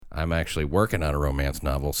I'm actually working on a romance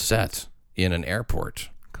novel set in an airport.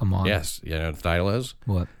 Come on. Yes. You know what the title is?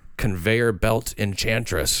 What? Conveyor Belt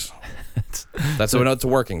Enchantress. That's what it's a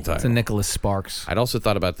working title. It's a Nicholas Sparks. I'd also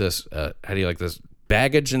thought about this. How do you like this?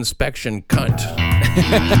 Baggage inspection cunt.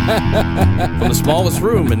 From the smallest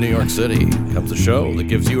room in New York City comes a show that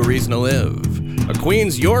gives you a reason to live. A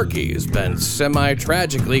Queen's Yorkie has been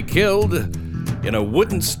semi-tragically killed in a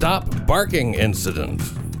wouldn't stop barking incident.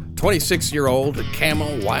 26-year-old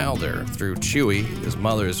Camel Wilder threw Chewy, his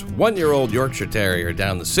mother's 1-year-old Yorkshire Terrier,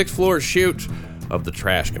 down the 6th floor chute of the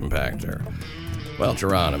trash compactor. Well,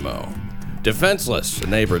 Geronimo, defenseless, a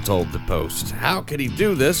neighbor told the Post. How could he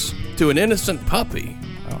do this to an innocent puppy?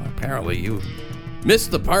 Well, apparently you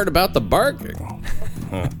missed the part about the barking.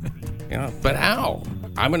 But how?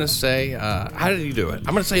 I'm going to say, how did he do it?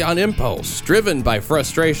 I'm going to say on impulse, driven by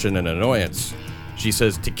frustration and annoyance. She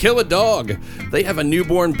says, to kill a dog, they have a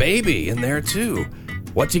newborn baby in there too.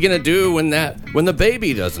 What's he going to do when the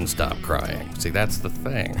baby doesn't stop crying? See, that's the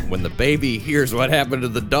thing. When the baby hears what happened to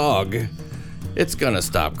the dog, it's going to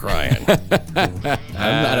stop crying. I'm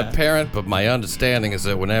not a parent, but my understanding is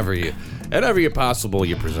that whenever you possible,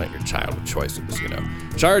 you present your child with choices,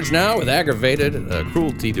 Charged now with aggravated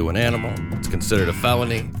cruelty to an animal. It's considered a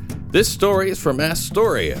felony. This story is from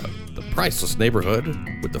Astoria, the priceless neighborhood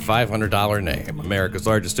with the $500 name. America's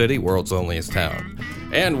largest city, world's loneliest town.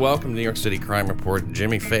 And welcome to New York City Crime Report,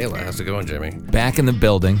 Jimmy Failla. How's it going, Jimmy? Back in the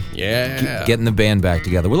building. Yeah. Getting the band back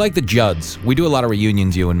together. We're like the Judds. We do a lot of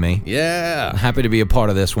reunions, you and me. Yeah. I'm happy to be a part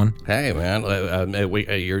of this one. Hey, man.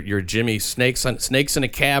 You're Jimmy Snakes in a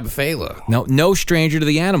Cab Failla. No stranger to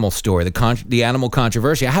the animal story, the animal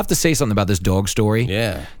controversy. I have to say something about this dog story.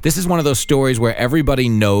 Yeah. This is one of those stories where everybody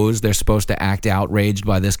knows they're supposed to act outraged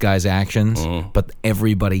by this guy's actions, but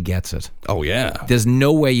everybody gets it. Oh, yeah. There's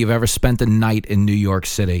no way you've ever spent a night in New York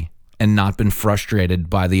City and not been frustrated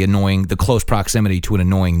by the close proximity to an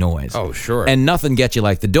annoying noise. Oh, sure. And nothing gets you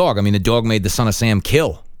like the dog. I mean, the dog made the son of Sam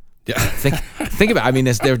kill. Yeah. Think about it. I mean,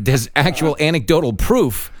 there's actual anecdotal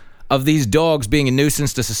proof of these dogs being a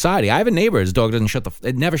nuisance to society. I have a neighbor, his dog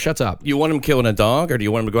it never shuts up. You want him killing a dog, or do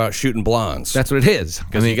you want him to go out shooting blondes? That's what it is.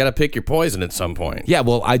 Because you got to pick your poison at some point. Yeah,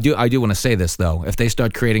 well, I do want to say this, though. If they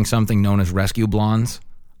start creating something known as rescue blondes,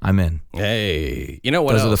 I'm in. Hey, you know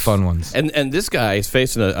what Those else? are the fun ones. And this guy is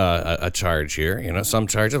facing a charge here, some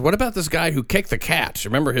charges. What about this guy who kicked the cat?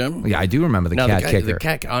 Remember him? Yeah, I do remember the cat kicker. The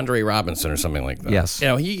cat, Andre Robinson or something like that. Yes.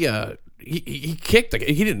 He kicked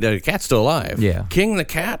the cat's still alive. Yeah. King the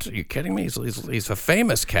cat? Are you kidding me? He's a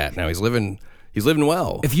famous cat now. He's living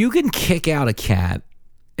well. If you can kick out a cat,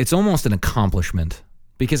 it's almost an accomplishment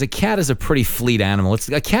because a cat is a pretty fleet animal.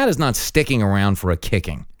 A cat is not sticking around for a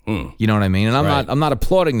kicking. You know what I mean? And I'm not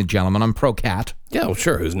applauding the gentleman. I'm pro cat. Yeah, well,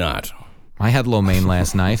 sure. Who's not? I had lo mein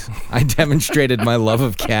last night. I demonstrated my love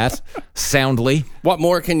of cat soundly. What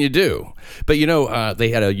more can you do? But they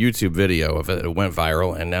had a YouTube video of it. It went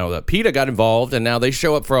viral, and now PETA got involved, and now they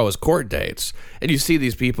show up for all his court dates. And you see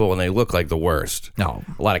these people, and they look like the worst. No,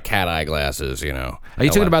 a lot of cat eyeglasses. Are you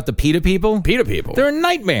talking about the PETA people? PETA people. They're a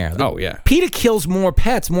nightmare. Oh yeah. PETA kills more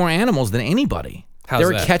pets, more animals than anybody.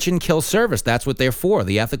 They're that? A catch and kill service. That's what they're for,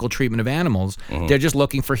 the ethical treatment of animals. They're just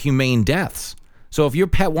looking for humane deaths. So if your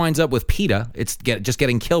pet winds up with PETA, it's just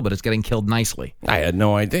getting killed, but it's getting killed nicely. I had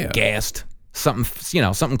no idea. Gassed.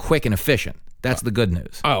 Something quick and efficient. That's the good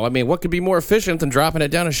news. Oh, I mean, what could be more efficient than dropping it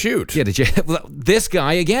down a chute? Yeah, this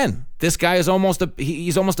guy, again, this guy is almost a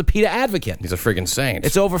PETA advocate. He's a friggin' saint.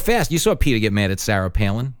 It's over fast. You saw PETA get mad at Sarah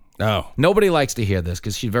Palin. Oh. Nobody likes to hear this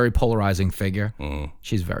because she's a very polarizing figure.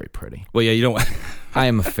 She's very pretty. Well, yeah, you don't... I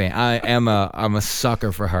am a fan. I'm a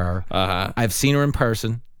sucker for her. Uh-huh. I've seen her in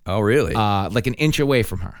person. Oh, really? Like an inch away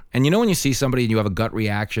from her. And when you see somebody and you have a gut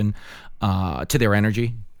reaction to their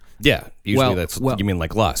energy? Yeah. Usually you mean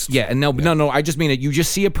like lust. Yeah. And no. I just mean that you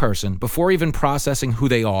just see a person before even processing who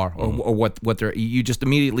they are or what they're. You just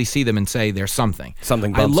immediately see them and say there's something.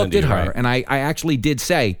 Something I bumps looked into at you, her right? and I actually did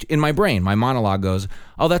say in my brain, my monologue goes,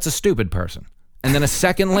 "Oh, that's a stupid person." And then a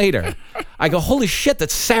second later, I go, "Holy shit,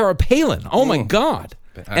 that's Sarah Palin! Oh my God!"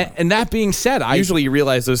 And that being said, usually you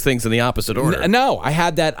realize those things in the opposite order. No, I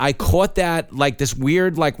had that. I caught that like this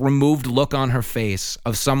weird, like removed look on her face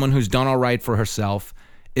of someone who's done all right for herself,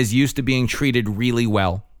 is used to being treated really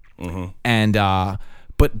well, and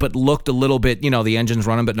but looked a little bit. The engine's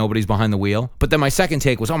running, but nobody's behind the wheel. But then my second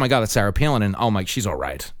take was, "Oh my God, that's Sarah Palin," and oh my, she's all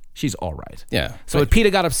right. She's all right. Yeah. So PETA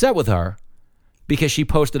got upset with her because she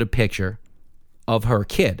posted a picture of her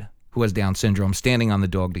kid who has Down syndrome standing on the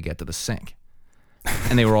dog to get to the sink.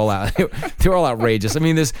 and they were all out. They were all outrageous. I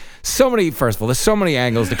mean, there's so many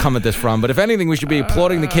angles to come at this from. But if anything, we should be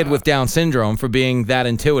applauding the kid with Down syndrome for being that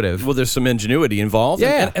intuitive. Well, there's some ingenuity involved,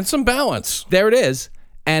 Yeah. and some balance. There it is.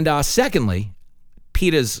 And secondly,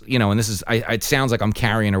 PETA's, and this is, it sounds like I'm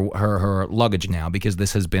carrying her luggage now because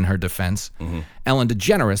this has been her defense. Ellen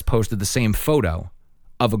DeGeneres posted the same photo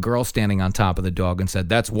of a girl standing on top of the dog and said,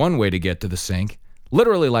 "That's one way to get to the sink,"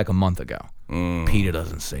 literally like a month ago. PETA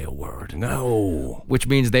doesn't say a word. No. Which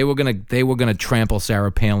means they were gonna trample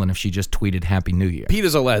Sarah Palin if she just tweeted Happy New Year.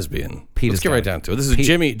 PETA's a lesbian. Let's get right down to it. This is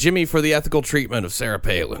Jimmy for the ethical treatment of Sarah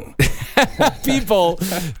Palin. fat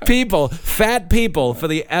people for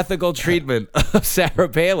the ethical treatment of Sarah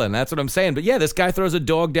Palin. That's what I'm saying. But yeah, this guy throws a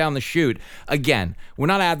dog down the chute. Again, we're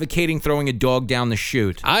not advocating throwing a dog down the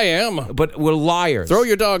chute. I am. But we're liars. Throw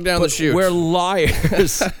your dog down the chute. We're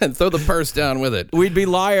liars. And throw the purse down with it. We'd be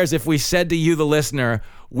liars if we said to you, the listener,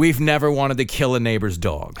 we've never wanted to kill a neighbor's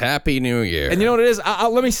dog. Happy New Year. And you know what it is?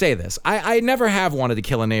 Let me say this. I never have wanted to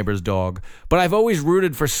kill a neighbor's dog, but I've always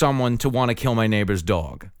rooted for someone to want to kill my neighbor's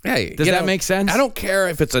dog. Hey, does that make sense? I don't care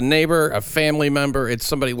if it's a neighbor, a family member, it's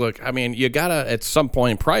somebody. Look, I mean, you gotta at some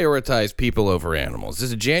point prioritize people over animals. This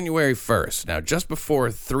is January 1st. Now, just before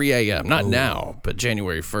 3 a.m., not now, but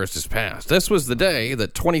January 1st is past. This was the day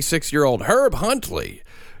that 26-year-old Herb Huntley,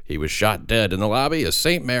 he was shot dead in the lobby of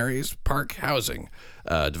St. Mary's Park Housing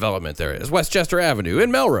development there. It's Westchester Avenue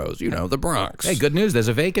in Melrose, the Bronx. Hey, good news. There's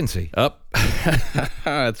a vacancy.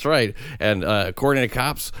 That's right. And according to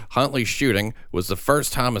cops, Huntley's shooting was the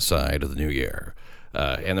first homicide of the new year.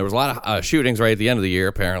 And there was a lot of shootings right at the end of the year,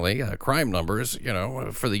 apparently. Crime numbers,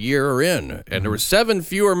 for the year are in. And there were 7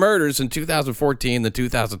 fewer murders in 2014 than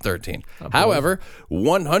 2013. However,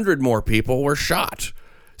 100 more people were shot.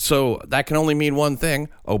 So that can only mean one thing.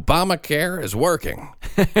 Obamacare is working.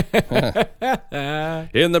 In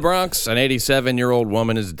the Bronx, an 87-year-old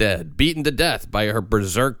woman is dead, beaten to death by her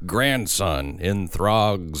berserk grandson in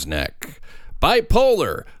Throg's Neck.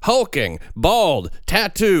 Bipolar, hulking, bald,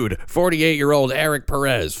 tattooed, 48-year-old Eric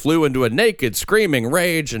Perez flew into a naked, screaming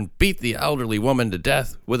rage and beat the elderly woman to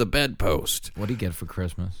death with a bedpost. What did he get for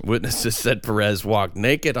Christmas? Witnesses said Perez walked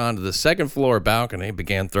naked onto the second-floor balcony,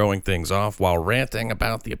 began throwing things off while ranting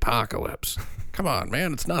about the apocalypse. Come on,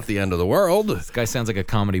 man, it's not the end of the world. This guy sounds like a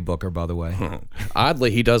comedy booker, by the way.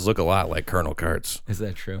 Oddly, he does look a lot like Colonel Kurtz. Is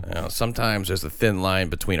that true? Sometimes there's a thin line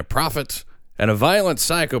between a prophet and a violent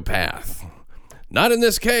psychopath. Not in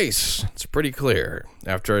this case. It's pretty clear.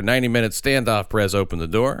 After a 90-minute standoff, Perez opened the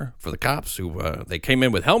door for the cops, who they came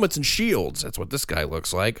in with helmets and shields. That's what this guy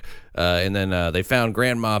looks like. And then they found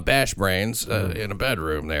Grandma Bash Brains in a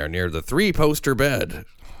bedroom there near the 3-poster bed.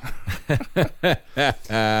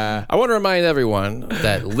 I want to remind everyone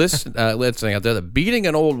that listening out there that beating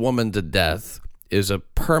an old woman to death is a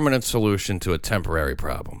permanent solution to a temporary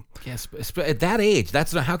problem. Yes, at that age,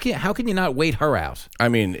 that's how can you not wait her out? I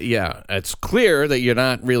mean, yeah, it's clear that you're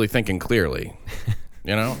not really thinking clearly.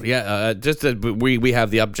 Just that we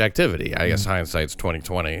have the objectivity. I guess hindsight's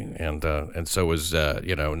 20/20, and so is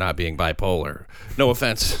not being bipolar. No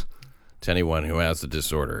offense to anyone who has the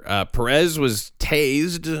disorder. Perez was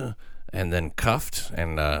tased and then cuffed,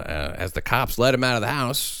 and as the cops led him out of the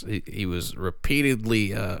house, he was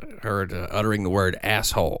repeatedly heard uttering the word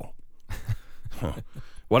asshole.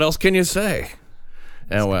 What else can you say?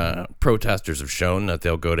 Now, protesters have shown that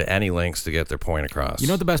they'll go to any lengths to get their point across. You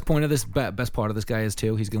know what the best part of this guy is,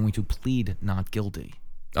 too? He's going to plead not guilty.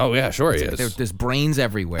 Oh, yeah, sure he is. There's brains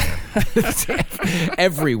everywhere.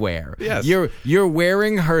 Everywhere. Yes. You're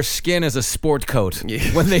wearing her skin as a sport coat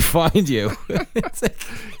when they find you.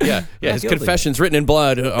 Yeah, his confession's written in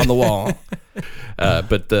blood on the wall.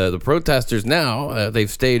 But the protesters now, they've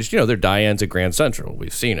staged, their die-ins at Grand Central.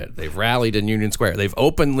 We've seen it. They've rallied in Union Square. They've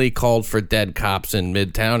openly called for dead cops in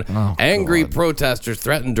Midtown. Oh, Angry God. protesters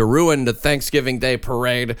threatened to ruin the Thanksgiving Day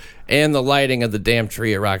parade and the lighting of the damn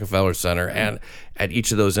tree at Rockefeller Center. And at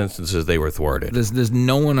each of those instances, they were thwarted. There's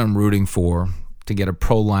no one I'm rooting for to get a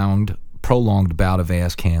prolonged bout of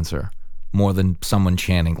ass cancer more than someone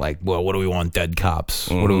chanting like, well, what do we want, dead cops?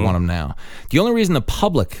 What do we want them now? The only reason the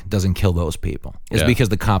public doesn't kill those people is because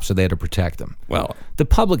the cops are there to protect them. Well, the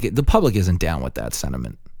public isn't down with that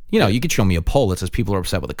sentiment. You could show me a poll that says people are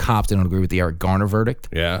upset with the cops. They don't agree with the Eric Garner verdict.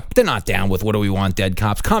 Yeah. But they're not down with what do we want, dead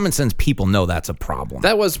cops. Common sense people know that's a problem.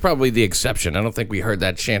 That was probably the exception. I don't think we heard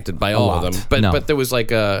that chanted by all of them. But there was like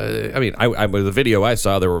with the video I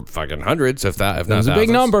saw, there were fucking hundreds, if not thousands. It was a big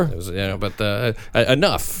number. It was,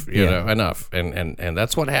 enough, enough. And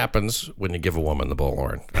that's what happens when you give a woman the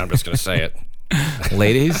bullhorn. I'm just going to say it.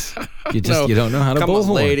 Ladies, you don't know how to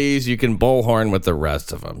bullhorn. Ladies, you can bullhorn with the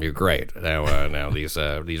rest of them. You're great. Now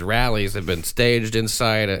these rallies have been staged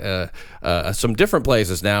inside some different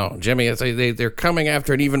places now. Jimmy, they're coming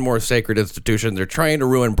after an even more sacred institution. They're trying to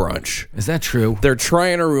ruin brunch. Is that true? They're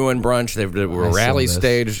trying to ruin brunch. There were rallies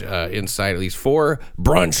staged inside at least 4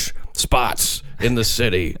 brunch spots in the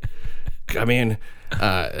city. I mean,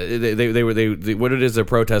 what it is they're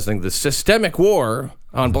protesting, the systemic war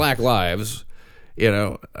on black lives.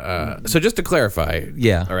 So just to clarify,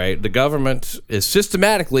 all right, the government is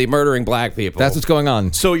systematically murdering black people. That's what's going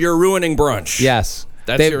on. So you're ruining brunch. Yes.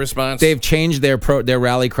 That's your response? They've changed their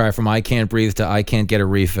rally cry from "I can't breathe" to "I can't get a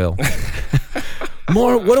refill."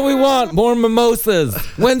 More. What do we want? More mimosas.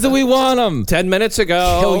 When do we want them? 10 minutes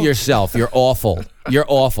ago. Kill yourself. You're awful. You're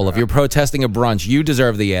awful. If you're protesting a brunch, you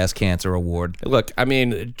deserve the ass cancer award. Look, I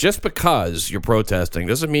mean, just because you're protesting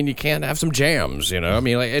doesn't mean you can't have some jams, I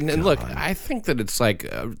mean, and look, I think that it's like,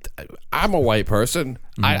 I'm a white person.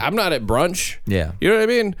 I'm not at brunch. Yeah. You know what I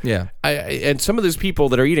mean? Yeah. And some of those people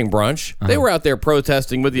that are eating brunch, they were out there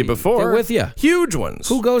protesting with you before. They're with you. Huge ones.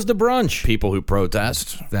 Who goes to brunch? People who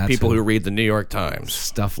protest. People who read the New York Times.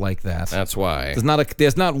 Stuff like that. That's why.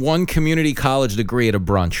 There's not one community college degree at a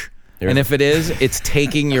brunch. And if it is, it's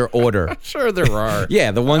taking your order. Sure there are. Yeah,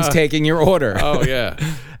 the one's taking your order. Oh, yeah.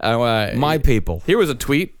 My people. Here was a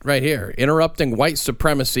tweet right here. Interrupting white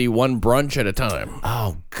supremacy one brunch at a time.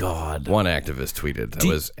 Oh, God. One activist tweeted. That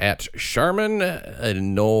was at Sharman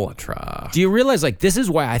Noltra. Do you realize, this is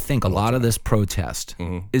why I think a lot of this protest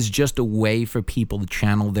is just a way for people to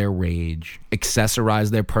channel their rage, accessorize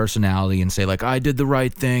their personality, and say, I did the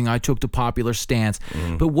right thing, I took the popular stance.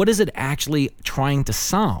 But what is it actually trying to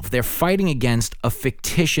solve? They're fighting against a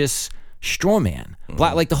fictitious straw man.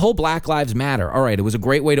 The whole Black Lives Matter. All right, it was a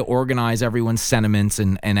great way to organize everyone's sentiments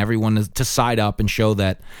and everyone to side up and show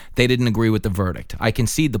that they didn't agree with the verdict. I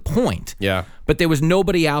concede the point. Yeah. But there was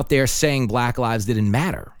nobody out there saying Black lives didn't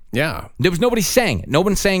matter. Yeah. There was nobody saying it. No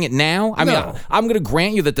one's saying it now. I mean, I'm going to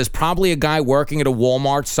grant you that there's probably a guy working at a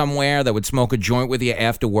Walmart somewhere that would smoke a joint with you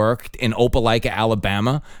after work in Opelika,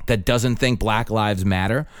 Alabama, that doesn't think Black lives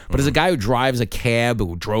matter. But as a guy who drives a cab,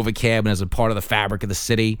 who drove a cab and is a part of the fabric of the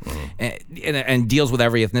city and deals with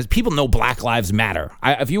every ethnicity, people know Black lives matter.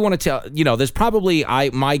 If you want to tell, there's probably,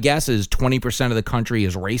 my guess is 20% of the country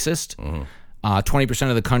is racist. 20%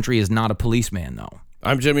 of the country is not a policeman, though.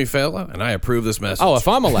 I'm Jimmy Failla, and I approve this message. Oh, if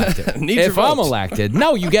I'm elected. I'm elected.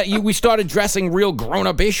 No, we start addressing real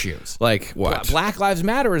grown-up issues. Like what? Black Lives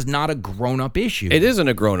Matter is not a grown-up issue. It isn't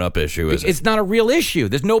a grown-up issue, is it? It's not a real issue.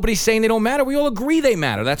 There's nobody saying they don't matter. We all agree they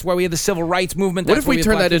matter. That's why we had the civil rights movement. What if we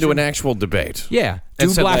turn that into an actual debate? Yeah.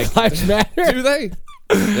 Do Black Lives Matter? Do they?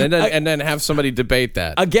 And then have somebody debate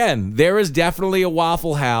that. Again, there is definitely a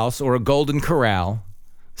Waffle House or a Golden Corral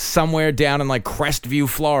somewhere down in Crestview,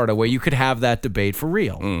 Florida, where you could have that debate for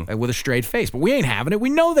real with a straight face. But we ain't having it. We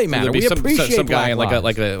know they matter. We appreciate some guy in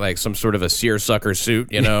like some sort of a seersucker suit,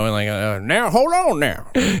 and now hold on now.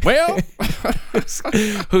 Well,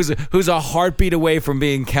 who's a heartbeat away from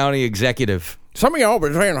being county executive. Some of y'all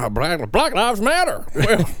been saying Black Lives Matter.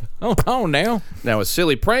 Well, oh, now. Now, a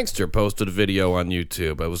silly prankster posted a video on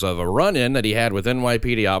YouTube. It was of a run-in that he had with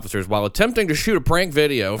NYPD officers while attempting to shoot a prank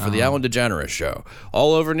video for the Ellen DeGeneres show.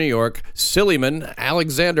 All over New York, sillyman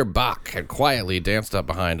Alexander Bach had quietly danced up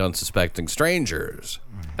behind unsuspecting strangers.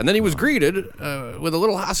 And then he was greeted with a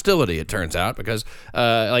little hostility, it turns out, because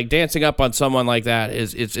dancing up on someone like that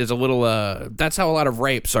is a little... that's how a lot of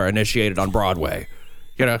rapes are initiated on Broadway.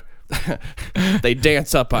 They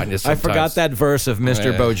dance up on you sometimes. I forgot that verse of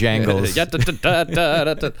Mr. Bojangles.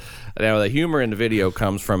 Now, the humor in the video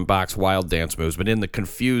comes from Bach's wild dance moves, but in the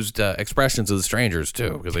confused expressions of the strangers,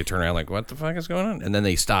 too, because they turn around what the fuck is going on? And then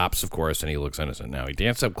he stops, of course, and he looks innocent. Now, he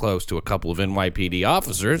danced up close to a couple of NYPD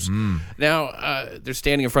officers. Now, they're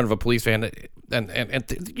standing in front of a police van, and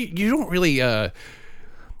you don't really... you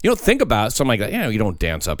don't think about something like that. You don't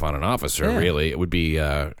dance up on an officer, really. It would be...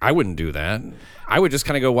 I wouldn't do that. I would just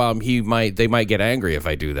kind of go, well, they might get angry if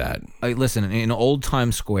I do that. Listen, in Old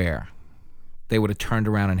Times Square, they would have turned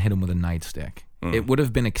around and hit him with a nightstick. It would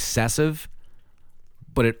have been excessive,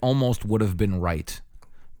 but it almost would have been right.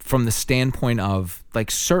 From the standpoint of,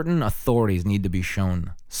 certain authorities need to be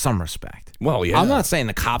shown some respect. Well, yeah. I'm not saying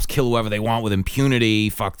the cops kill whoever they want with impunity,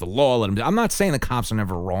 fuck the law, let them... I'm not saying the cops are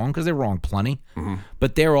never wrong, because they're wrong plenty.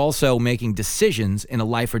 But they're also making decisions in a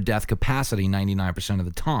life or death capacity 99% of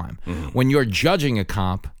the time. When you're judging a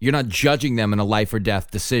cop, you're not judging them in a life or death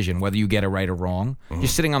decision, whether you get it right or wrong. You're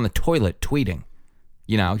sitting on the toilet tweeting.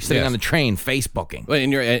 You know, sitting Yes. on the train, Facebooking. Well,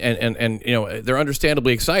 and they're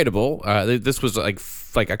understandably excitable. This was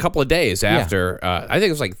like a couple of days after. I think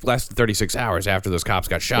it was like less than 36 hours after those cops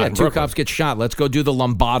got shot. Yeah, in 2 Brooklyn. cops get shot. Let's go do the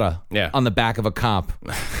lambada on the back of a cop.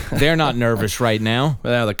 They're not nervous right now.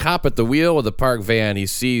 Now, the cop at the wheel of the park van, he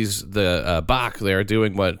sees the Bach there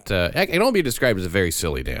doing what can only be described as a very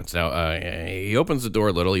silly dance. Now, he opens the door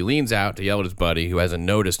a little. He leans out to yell at his buddy who hasn't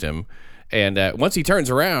noticed him. And once he turns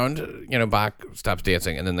around, Bach stops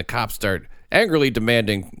dancing, and then the cops start angrily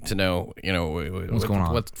demanding to know, what's going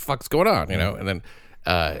on? What the fuck's going on, And then,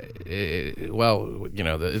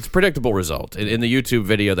 it's a predictable result. In the YouTube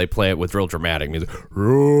video, they play it with real dramatic music.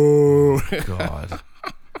 God.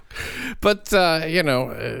 But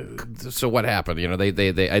so what happened? They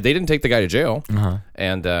didn't take the guy to jail,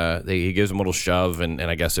 and he gives him a little shove, and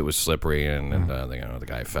I guess it was slippery, and the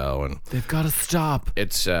guy fell, and They've got to stop.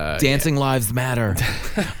 it's Dancing lives matter.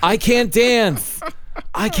 I can't dance.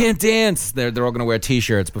 I can't dance. They're all going to wear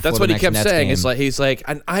T-shirts before That's the what he next kept Nets saying. game. He's like,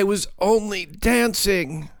 and I was only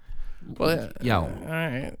dancing. Well, Yo, all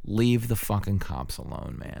right. leave the fucking cops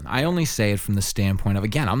alone, man. I only say it from the standpoint of,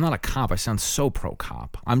 again, I'm not a cop. I sound so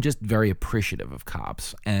pro-cop. I'm just very appreciative of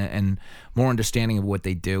cops and more understanding of what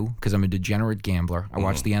they do because I'm a degenerate gambler. I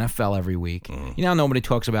watch the NFL every week. You know, nobody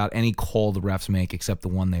talks about any call the refs make except the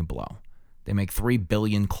one they blow. They make 3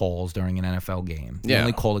 billion calls during an NFL game. The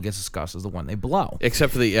only call that gets discussed is the one they blow.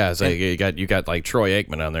 Except for you got like Troy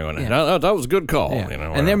Aikman on there going, no, that was a good call. Yeah.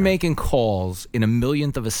 And they're making calls in a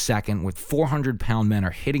millionth of a second with 400-pound men are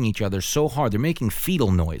hitting each other so hard they're making fetal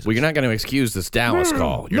noises. Well, you're not going to excuse this Dallas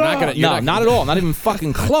call. You're not going to. Not at all. Not even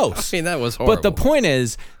fucking close. I mean, that was horrible. But the point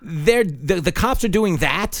is, the cops are doing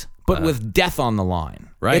that, but with death on the line.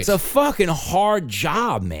 Right. It's a fucking hard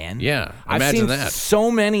job, man. Yeah, I've imagine seen that.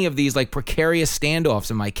 so many of these like precarious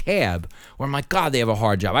standoffs in my cab where I'm like, God, they have a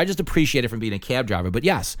hard job. I just appreciate it from being a cab driver. But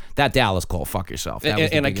yes, that Dallas call, fuck yourself. That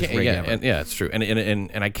was the biggest rig ever. It's true.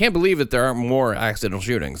 And I can't believe that there aren't more accidental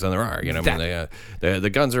shootings than there are. The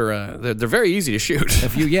guns are they're very easy to shoot.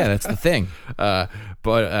 That's the thing.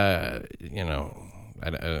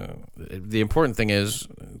 The important thing is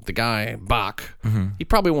the guy Bach. He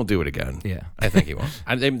probably won't do it again. Yeah. I think he won't.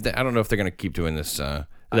 I don't know if they're going to keep doing this.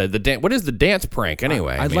 What is the dance prank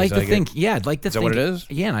anyway? I'd like to think. Is that what it is?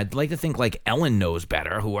 Yeah, and I'd like to think like Ellen knows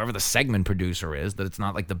better, whoever the segment producer is, that it's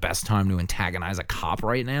not like the best time to antagonize a cop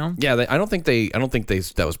right now. Yeah, I don't think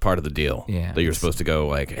that was part of the deal. Yeah, that you're supposed to go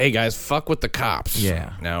like, hey guys, fuck with the cops.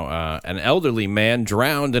 Yeah. Now, an elderly man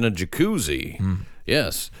drowned in a jacuzzi.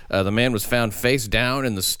 Yes, the man was found face down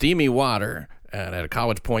in the steamy water at a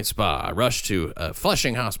College Point spa. Rushed to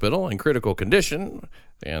Flushing Hospital in critical condition.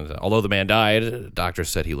 And although the man died, doctors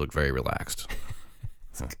said he looked very relaxed.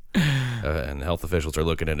 And health officials are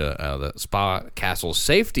looking into the spa castle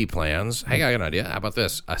safety plans. Hey, I got an idea. How about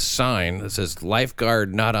this? A sign that says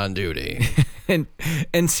 "Lifeguard not on duty."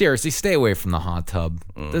 and seriously, stay away from the hot tub.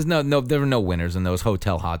 There are no winners in those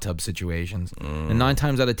hotel hot tub situations. And 9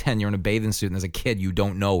 times out of 10, you're in a bathing suit and there's a kid you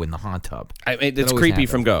don't know in the hot tub. I mean, it's creepy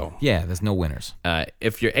from go. Yeah, there's no winners.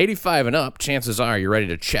 If you're 85 and up, chances are you're ready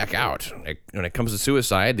to check out. When it comes to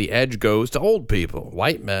suicide, the edge goes to old people.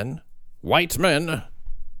 White men,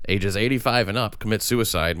 ages 85 and up, commit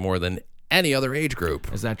suicide more than any other age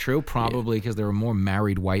group. Is that true? Probably because there are more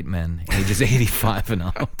married white men ages 85 and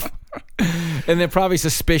up. And they're probably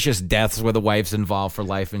suspicious deaths where the wife's involved for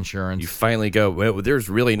life insurance. You finally go, well, there's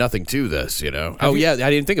really nothing to this, Yeah, I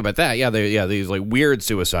didn't think about that. Yeah, these like weird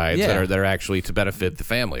suicides that are actually to benefit the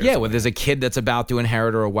family. Yeah, well, there's a kid that's about to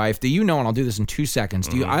inherit or a wife. Do you know? And I'll do this in 2 seconds.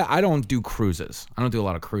 I don't do cruises. I don't do a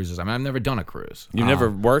lot of cruises. I mean, I've never done a cruise. You've never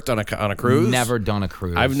worked on a cruise? Never done a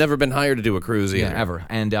cruise. I've never been hired to do a cruise either. Yeah, ever.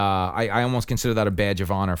 And I almost consider that a badge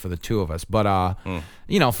of honor for the two of us. But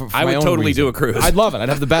for I my would own totally reason, do a cruise. I'd love it. I'd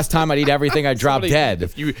have the best time. I'd eat everything. I'd drop dead.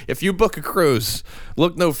 If you book a cruise,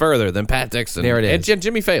 look no further than Pat Dixon. There it is. And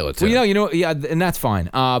Jimmy Failla, too. Well, yeah, and that's fine.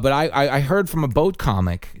 But I heard from a boat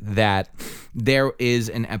comic that there is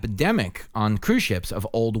an epidemic on cruise ships of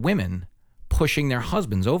old women pushing their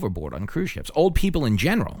husbands overboard on cruise ships. Old people in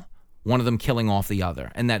general, one of them killing off the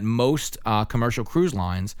other. And that most commercial cruise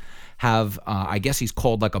lines have, I guess he's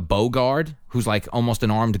called like a bow guard, who's like almost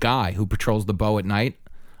an armed guy who patrols the bow at night.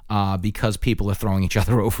 Because people are throwing each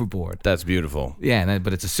other overboard. That's beautiful. Yeah,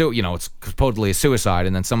 but it's it's supposedly a suicide,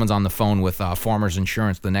 and then someone's on the phone with Farmers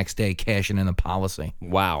Insurance the next day cashing in a policy.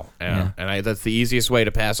 Wow. Yeah. And that's the easiest way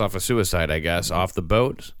to pass off a suicide, I guess, off the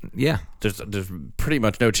boat. Yeah. There's pretty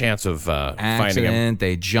much no chance of finding him.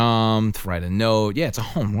 They jumped, write a note. Yeah, it's a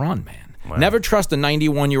home run, man. Wow. Never trust a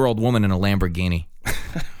 91-year-old woman in a Lamborghini.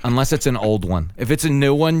 Unless it's an old one. If it's a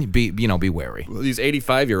new one, be wary. Well, these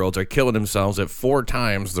 85-year-olds are killing themselves at 4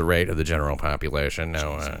 times the rate of the general population.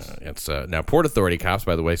 Now, now Port Authority cops,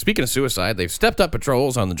 by the way, speaking of suicide, they've stepped up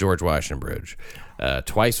patrols on the George Washington Bridge,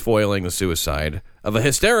 twice foiling the suicide of a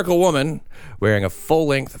hysterical woman wearing a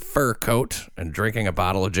full-length fur coat and drinking a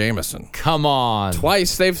bottle of Jameson. Come on.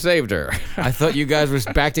 Twice they've saved her. I thought you guys were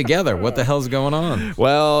back together. What the hell's going on?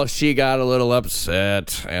 Well, she got a little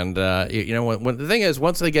upset, and when the thing is,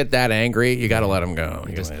 once they get that angry, you got to let them go.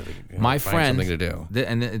 My find friend, something to do.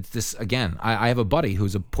 And it's this again. I have a buddy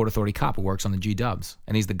who's a Port Authority cop who works on the G-Dubs,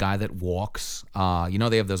 and he's the guy that walks.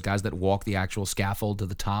 They have those guys that walk the actual scaffold to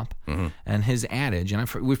the top, and his adage, and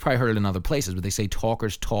we've probably heard it in other places, but they say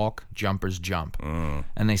talkers talk, jumpers jump,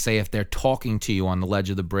 and they say if they're talking to you on the ledge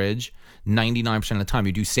of the bridge, 99% of the time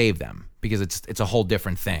you do save them because it's a whole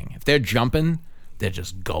different thing. If they're jumping, they're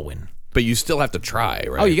just going. But you still have to try,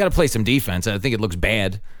 right? Oh, you got to play some defense. I think it looks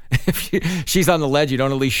bad. If she's on the ledge, you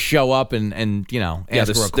don't at least show up and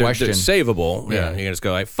ask her a question. They're savable. Yeah, you can just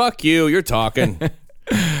go like, "Fuck you, you're talking."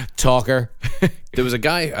 Talker. There was a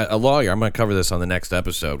guy, a lawyer. I'm going to cover this on the next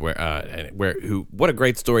episode. What a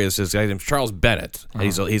great story this is. His name's Charles Bennett.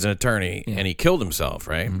 He's an attorney, and he killed himself.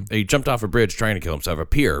 Right? He jumped off a bridge trying to kill himself, a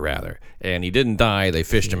pier rather, and he didn't die. They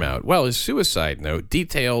fished him out. Well, his suicide note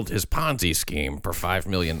detailed his Ponzi scheme for $5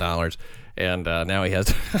 million, and now he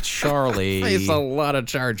has Charlie. Face a lot of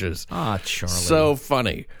charges. Charlie. So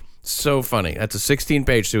funny. So funny. That's a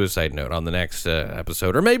 16-page suicide note on the next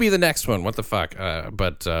episode, or maybe the next one. What the fuck?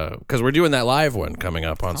 But because we're doing that live one coming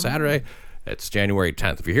up on Saturday. It's January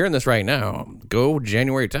 10th. If you're hearing this right now, go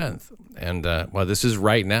January 10th. And, this is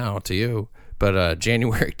right now to you. But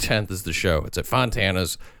January 10th is the show. It's at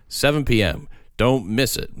Fontana's, 7 p.m. Don't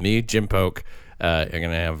miss it. Me, Jim Polk, are going to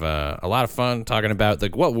have a lot of fun talking about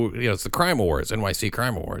it's the Crime Awards, NYC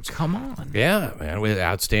Crime Awards. Come on. Yeah, man, with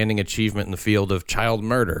outstanding achievement in the field of child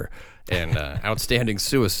murder and outstanding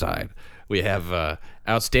suicide. We have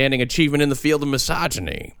outstanding achievement in the field of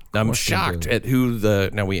misogyny. I'm shocked at who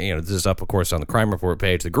this is up, of course, on the Crime Report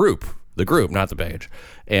page, the group, not the page.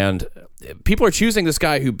 And people are choosing this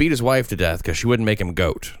guy who beat his wife to death because she wouldn't make him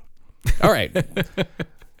goat. All right.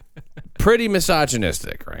 Pretty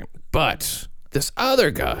misogynistic, right? But this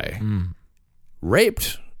other guy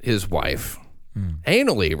raped his wife,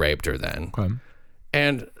 anally raped her then,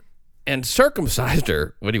 and circumcised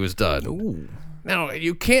her when he was done. Ooh. Now,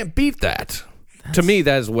 you can't beat that. To me,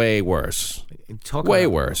 that is way worse. Way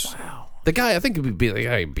worse. Wow. The guy, I think he beat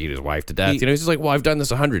his wife to death. He's just like, well, I've done this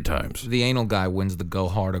 100 times. The anal guy wins the Go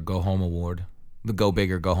Hard or Go Home award. The Go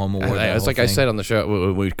Big or Go Home award. It's like I said on the show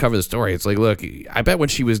when we cover the story. It's like, look, I bet when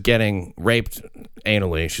she was getting raped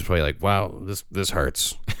anally, she's probably like, wow, this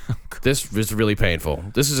hurts. This is really painful.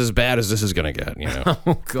 This is as bad as this is going to get.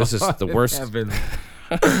 Oh, God. This is the worst.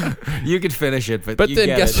 You could finish it, but then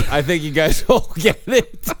guess it. I think you guys all get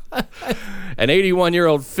it. An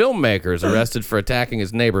 81-year-old filmmaker is arrested for attacking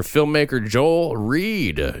his neighbor. Filmmaker Joel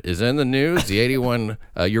Reed is in the news. The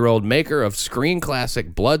 81-year-old maker of screen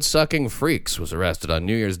classic Blood-Sucking Freaks was arrested on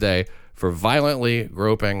New Year's Day for violently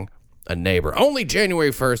groping a neighbor. Only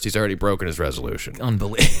January 1st, he's already broken his resolution.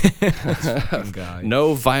 Unbelievable.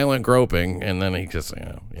 No violent groping, and then he just,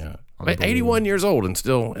 81 years old and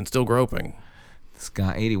still groping. This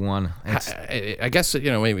guy, 81. I guess,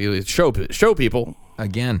 maybe show people.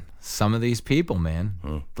 Again, some of these people,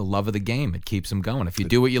 man, the love of the game, it keeps them going. If you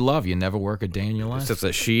do what you love, you never work a day in your life. It says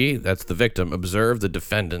that that's the victim, observed the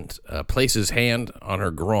defendant place his hand on her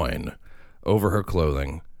groin over her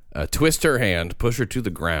clothing, twist her hand, push her to the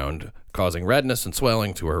ground, causing redness and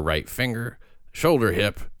swelling to her right finger, shoulder,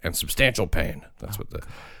 hip, and substantial pain. That's what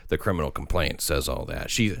the criminal complaint says all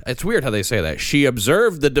that. It's weird how they say that. She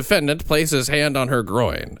observed the defendant place his hand on her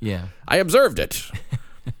groin. Yeah. I observed it.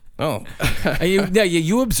 Oh.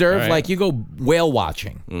 You observe, right. Like you go whale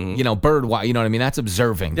watching, bird watching, you know what I mean? That's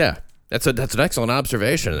observing. Yeah. That's an excellent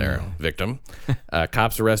observation there, victim.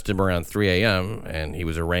 Cops arrested him around 3 a.m., and he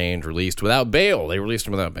was released without bail. They released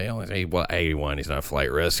him without bail. 81, he's not a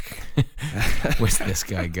flight risk. Where's this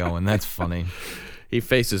guy going? That's funny. He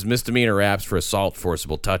faces misdemeanor raps for assault,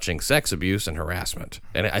 forcible touching, sex abuse, and harassment.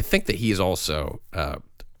 And I think that he is also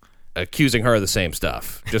accusing her of the same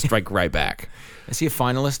stuff, just right back. Is he a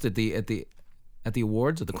finalist at the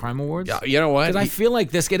awards, at the crime awards? Yeah, you know what? Because I feel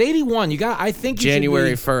like this at 81, I think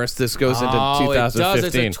January 1st. This goes into 2015. It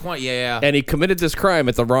does. It's 20, yeah. And he committed this crime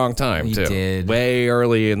at the wrong time too. He did. Way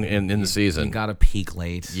early in the season. You got to peak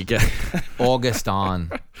late. You get August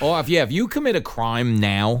on. Or if you commit a crime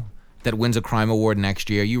now, that wins a crime award next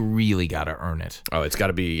year, you really got to earn it. Oh, it's got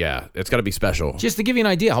to be, it's got to be special. Just to give you an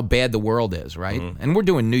idea how bad the world is, right? And we're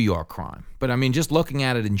doing New York crime. But, I mean, just looking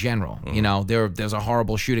at it in general, you know, there's a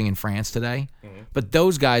horrible shooting in France today. But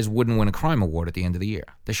those guys wouldn't win a crime award at the end of the year.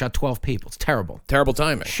 They shot 12 people. It's terrible. Terrible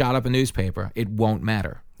timing. Shot up a newspaper. It won't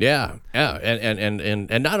matter. Yeah.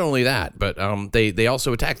 And not only that, but they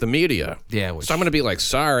also attack the media. Yeah. So I'm going to be like,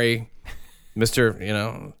 sorry, Mr.,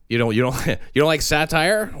 you don't like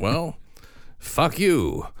satire? Well, fuck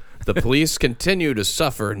you. The police continue to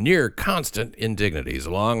suffer near constant indignities.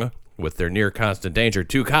 Along with their near constant danger,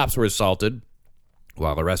 2 cops were assaulted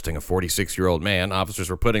while arresting a 46-year-old man. Officers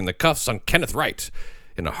were putting the cuffs on Kenneth Wright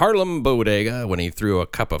in a Harlem bodega when he threw a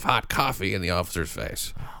cup of hot coffee in the officer's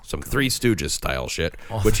face. Some Three Stooges style shit,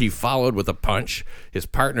 which he followed with a punch. His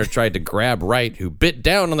partner tried to grab Wright, who bit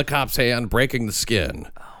down on the cop's hand, breaking the skin.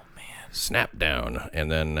 Oh, man. Snap down.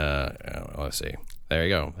 And then, let's see. There you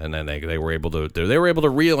go. And then they were able to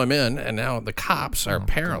reel him in, and now the cops are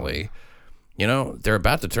apparently, they're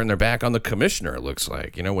about to turn their back on the commissioner, it looks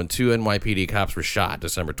like. When 2 NYPD cops were shot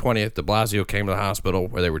December 20th, de Blasio came to the hospital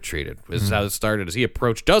where they were treated. This is how it started. As he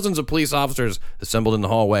approached dozens of police officers assembled in the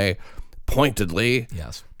hallway, pointedly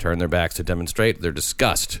turned their backs to demonstrate their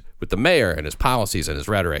disgust with the mayor and his policies and his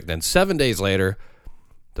rhetoric. Then 7 days later,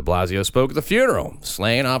 de Blasio spoke at the funeral,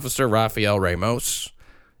 slaying Officer Rafael Ramos.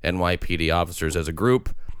 NYPD officers as a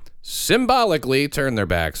group symbolically turned their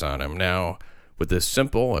backs on him. Now, with this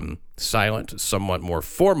simple and silent, somewhat more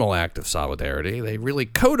formal act of solidarity, they really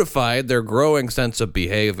codified their growing sense of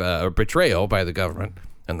betrayal by the government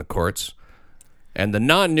and the courts and the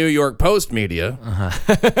non-New York Post media,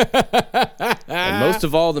 and most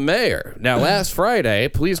of all, the mayor. Now, last Friday,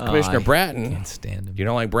 Police Commissioner Bratton... I can't stand him. You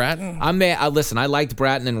don't like Bratton? Listen, I liked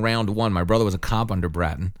Bratton in round 1. My brother was a cop under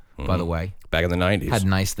Bratton, by the way. Back in the 90s. Had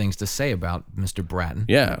nice things to say about Mr. Bratton.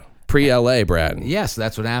 Yeah. Pre-LA Bratton. Yes,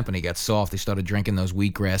 that's what happened. He got soft. He started drinking those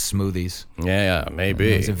wheatgrass smoothies. Yeah,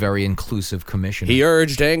 maybe. He's a very inclusive commissioner. He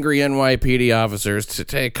urged angry NYPD officers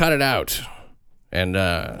to cut it out. And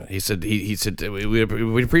he said,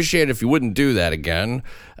 we'd appreciate it if you wouldn't do that again.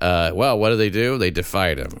 Well, what do? They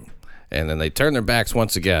defied him. And then they turned their backs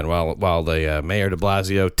once again while the Mayor de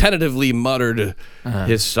Blasio tentatively muttered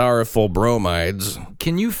his sorrowful bromides.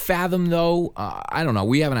 Can you fathom, though? I don't know.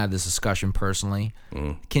 We haven't had this discussion personally.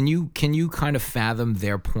 Can you kind of fathom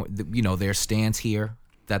their point? Their stance here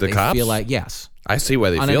that they cops? Feel like yes. I see why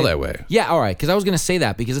they feel that way. Yeah, all right. Because I was going to say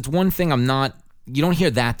that because it's one thing you don't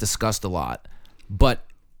hear that discussed a lot, but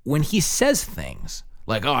when he says things.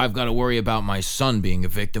 Like, I've got to worry about my son being a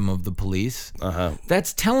victim of the police.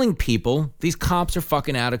 That's telling people these cops are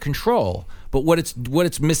fucking out of control. But what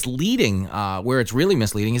it's misleading, where it's really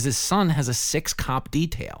misleading, is his son has a 6-cop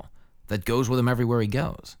detail that goes with him everywhere he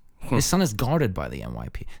goes. His son is guarded by the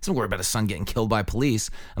NYPD. He doesn't worry about his son getting killed by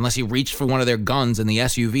police unless he reached for one of their guns in the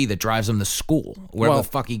SUV that drives him to school, wherever the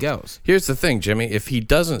fuck he goes. Here's the thing, Jimmy. If he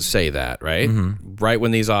doesn't say that, right? Right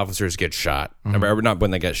when these officers get shot, not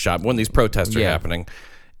when they get shot, when these protests are happening,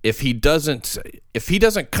 if he doesn't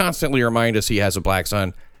constantly remind us he has a black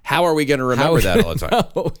son, how are we going to remember that all the time?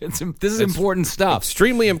 No, this is important stuff.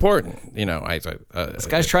 Extremely important. This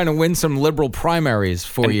guy's trying to win some liberal primaries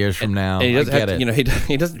 4 years from now. And I get it.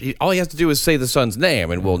 He doesn't. All he has to do is say the son's name,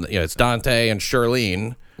 and it's Dante and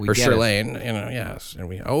Charlene or Charlene. Yes.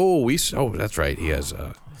 And that's right. He has.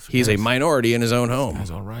 He's a minority in his own home. That's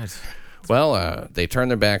all right. Well, they turned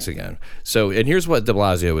their backs again. So, and here's what de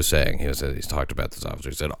Blasio was saying. He's talked about this officer.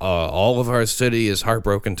 He said, all of our city is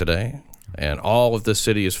heartbroken today, and all of the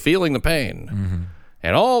city is feeling the pain.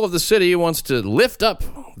 And all of the city wants to lift up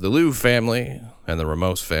the Liu family and the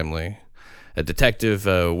Ramos family. Detective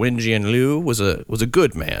Wenjian Liu was a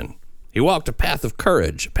good man. He walked a path of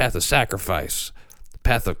courage, a path of sacrifice, a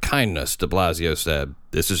path of kindness, de Blasio said.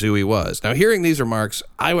 This is who he was. Now, hearing these remarks,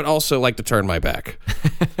 I would also like to turn my back.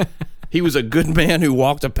 He was a good man who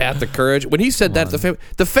walked a path of courage. When he said that,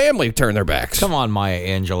 the family turned their backs. Come on, Maya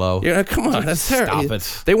Angelou. Come on. That's Stop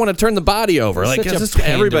it. They want to turn the body over. Everybody,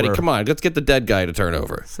 panderer. come on. Let's get the dead guy to turn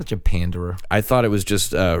over. Such a panderer. I thought it was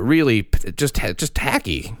just really just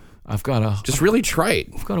tacky. Just really trite.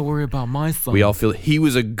 I've got to worry about my son. We all feel he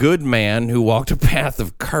was a good man who walked a path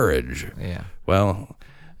of courage. Yeah. Well,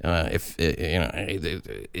 if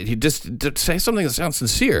he just say something that sounds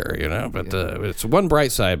sincere, but it's one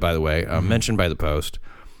bright side, by the way, mentioned by the Post.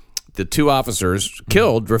 The 2 officers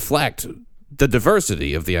killed reflect the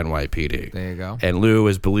diversity of the NYPD. There you go. And Liu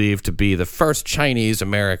is believed to be the first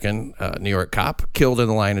Chinese-American New York cop killed in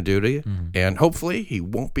the line of duty, and hopefully he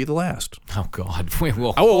won't be the last. Oh, God. Wait,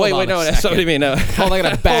 no, that's what I mean. Hold on, I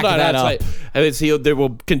got to back that up. There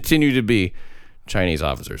will continue to be Chinese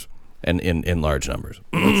officers. and in large numbers.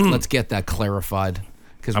 Let's get that clarified.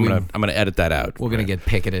 Because I'm gonna edit that out. We're gonna get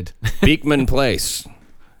picketed. Beekman Place.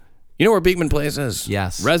 You know where Beekman Place is?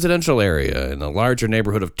 Yes. Residential area in the larger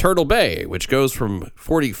neighborhood of Turtle Bay, which goes from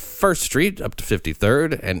 41st Street up to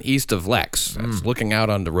 53rd and east of Lex. That's looking out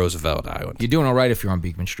onto Roosevelt Island. You're doing all right if you're on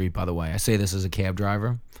Beekman Street, by the way. I say this as a cab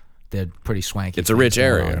driver. They're pretty swanky. It's a rich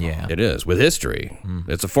area. Yeah. It is, with history.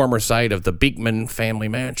 It's a former site of the Beekman family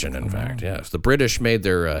mansion, in fact. Yes. The British made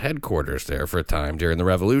their headquarters there for a time during the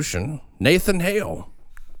Revolution. Nathan Hale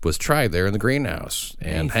was tried there in the greenhouse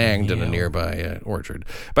and hanged in a nearby orchard.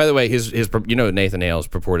 By the way, his Nathan Hale's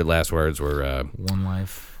purported last words were one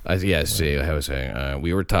life. Yes, see, I was saying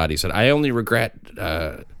we were taught. He said, "My only regret is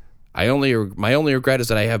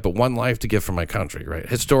that I have but one life to give for my country." Right?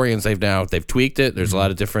 Historians they've tweaked it. There's a lot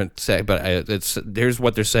of different here's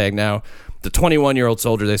what they're saying now. The 21-year-old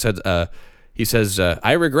soldier, they said, he says,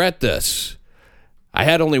 "I regret this. I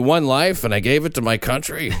had only one life and I gave it to my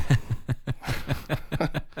country."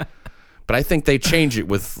 But I think they change it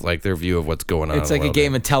with like their view of what's going on. It's like a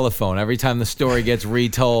game of telephone. Every time the story gets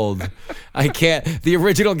retold, the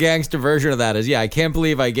original gangster version of that is, I can't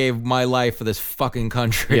believe I gave my life for this fucking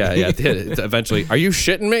country. Yeah. Eventually, are you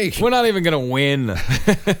shitting me? We're not even going to win.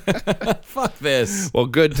 Fuck this. Well,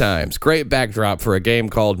 good times. Great backdrop for a game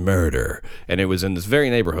called Murder. And it was in this very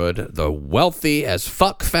neighborhood. The wealthy as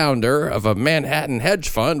fuck founder of a Manhattan hedge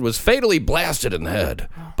fund was fatally blasted in the head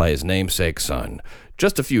by his namesake son.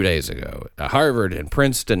 Just a few days ago, a Harvard and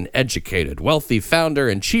Princeton educated, wealthy founder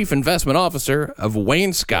and chief investment officer of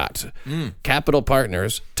Wayne Scott Capital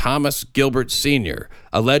Partners, Thomas Gilbert Sr.,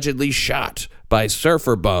 allegedly shot by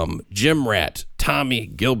surfer bum Jim Rat Tommy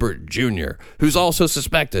Gilbert Jr., who's also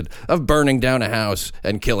suspected of burning down a house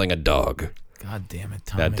and killing a dog. God damn it,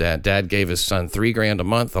 Tommy. That dad gave his son $3,000 a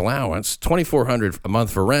month allowance, $2,400 a month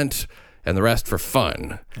for rent, and the rest for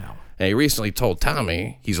fun. Ow. And he recently told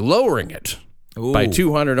Tommy he's lowering it. Ooh. By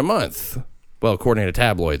 $200 a month. Well, according to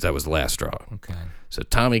tabloids, that was the last straw. Okay. So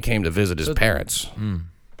Tommy came to visit his parents.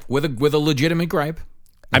 With a legitimate gripe?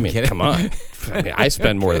 Come on. I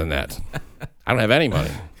spend more than that. I don't have any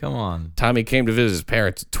money. Come on. Tommy came to visit his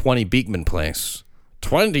parents at 20 Beekman Place.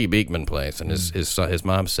 20 Beekman Place. And his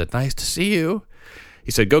mom said, "Nice to see you."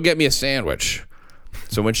 He said, "Go get me a sandwich."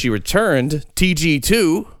 So when she returned,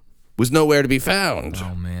 TG2 was nowhere to be found.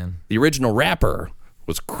 Oh, man. The original wrapper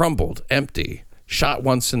was crumbled, empty, shot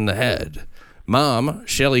once in the head. Mom,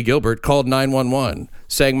 Shelley Gilbert, called 911,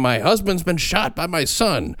 saying, "My husband's been shot by my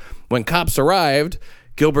son." When cops arrived,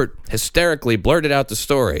 Gilbert hysterically blurted out the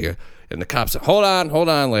story. And the cops said, Hold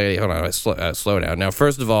on, lady. Hold on. Slow down. Now,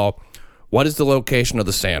 first of all, what is the location of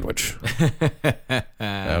the sandwich?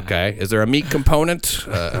 Okay. Is there a meat component?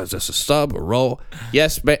 Is this a sub, a roll?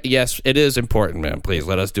 Yes, it is important, ma'am. Please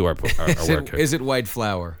let us do our work. Is it white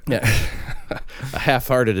flour? Yeah. A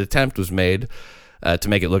half-hearted attempt was made to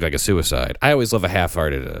make it look like a suicide. I always love a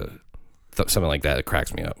half-hearted something like that. It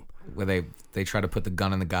cracks me up. Where they try to put the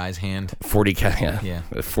gun in the guy's hand. 40 caliber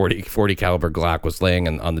Glock was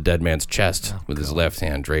laying on the dead man's chest with his left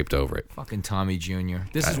hand draped over it. Fucking Tommy Jr.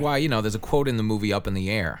 This is why, there's a quote in the movie Up in the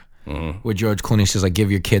Air where George Clooney says, like,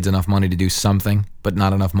 give your kids enough money to do something, but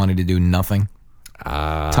not enough money to do nothing.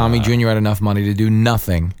 Tommy Jr. had enough money to do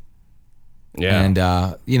nothing. Yeah. And,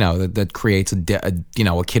 that creates a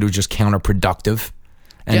kid who's just counterproductive.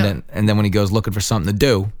 And then when he goes looking for something to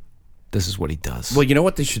do, this is what he does. Well, you know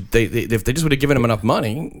what they should? If they just would have given him enough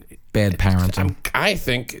money. Bad parenting. I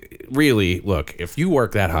think, really, look, if you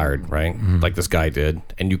work that hard, right, like this guy did,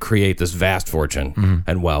 and you create this vast fortune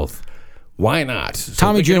and wealth, why not?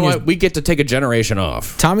 Tommy Jr. You know what? We get to take a generation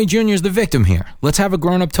off. Tommy Jr. is the victim here. Let's have a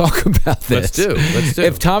grown-up talk about this. Let's do.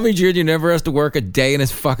 If Tommy Jr. never has to work a day in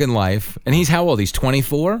his fucking life, and he's how old? He's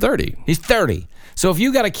 24? 30. He's 30. So if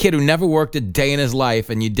you got a kid who never worked a day in his life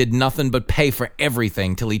and you did nothing but pay for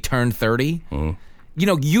everything till he turned 30,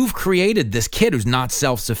 you've created this kid who's not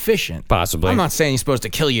self-sufficient. Possibly. I'm not saying you're supposed to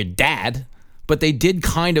kill your dad, but they did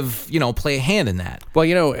kind of, play a hand in that. Well,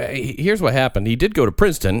 here's what happened. He did go to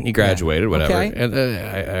Princeton. He graduated, whatever. Okay. And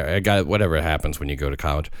I got whatever happens when you go to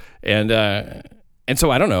college. And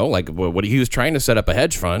so I don't know, like what he was trying to set up a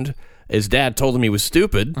hedge fund. His dad told him he was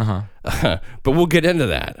stupid. But we'll get into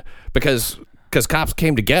that because cops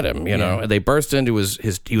came to get him, and they burst into his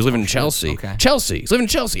he was living in Chelsea. Okay. Chelsea. He's living in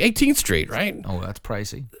Chelsea, 18th Street, right? Oh, that's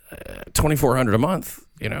pricey. $2,400 a month,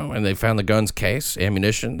 and they found the gun's case,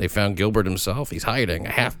 ammunition. They found Gilbert himself. He's hiding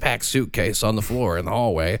a half-packed suitcase on the floor in the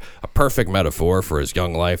hallway, a perfect metaphor for his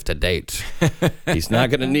young life to date. He's not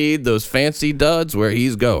going to need those fancy duds where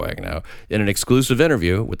he's going. Now, in an exclusive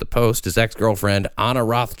interview with the Post, his ex-girlfriend, Anna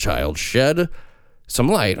Rothschild, shed some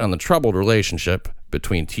light on the troubled relationship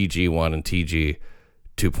between TG1 and TG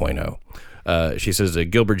 2.0. She says that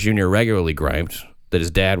Gilbert Jr. regularly griped that his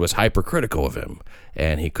dad was hypercritical of him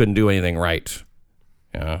and he couldn't do anything right.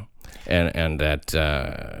 And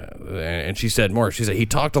she said more. She said he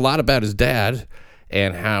talked a lot about his dad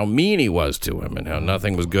and how mean he was to him and how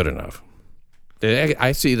nothing was good enough.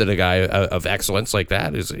 I see that a guy of excellence like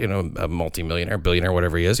that is, a multimillionaire, billionaire,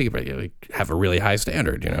 whatever he is, he have a really high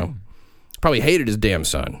standard, Probably hated his damn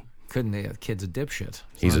son. Couldn't they? The kid's a dipshit.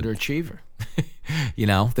 He's an underachiever.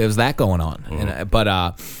 There was that going on.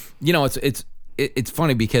 It's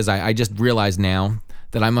funny because I just realized now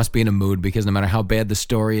that I must be in a mood because no matter how bad the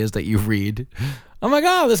story is that you read, I'm like,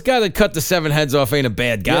 oh, this guy that cut the 7 heads off ain't a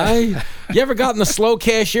bad guy. Yeah. You ever gotten the slow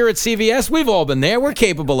cashier at CVS? We've all been there. We're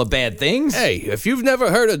capable of bad things. Hey, if you've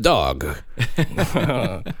never heard of dog,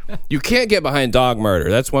 you can't get behind dog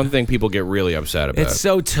murder. That's one thing people get really upset about. It's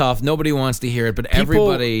so tough. Nobody wants to hear it, but people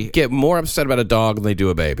everybody get more upset about a dog than they do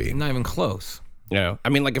a baby. Not even close. I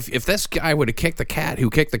mean, like if this guy would have kicked the cat,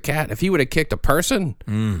 who kicked the cat? If he would have kicked a person,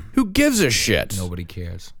 who gives a shit? Nobody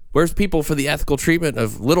cares. Where's people for the ethical treatment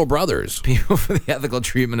of little brothers? People for the ethical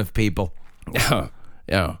treatment of people. Yeah.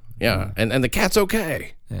 And the cat's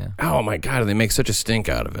okay. Yeah. Oh my God, they make such a stink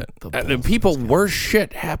out of it. And people, worse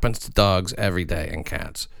shit happens to dogs every day and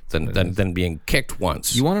cats than being kicked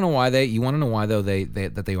once. You want to know why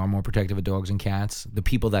that they are more protective of dogs and cats? The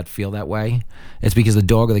people that feel that way, it's because the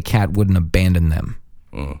dog or the cat wouldn't abandon them.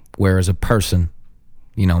 Whereas a person,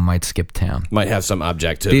 might skip town. Might have some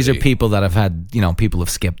objectivity. These are people that have had, people have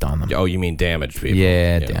skipped on them. Oh, you mean damaged people?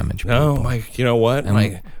 Yeah, damaged people. No, you know what?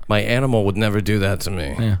 My animal would never do that to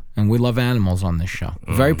me. Yeah, and we love animals on this show.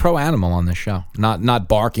 Very pro-animal on this show. Not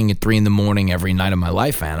barking at 3 a.m. every night of my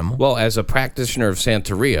life animal. Well, as a practitioner of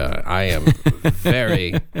Santeria, I am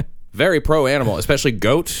very, very pro-animal, especially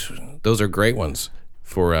goat. Those are great ones.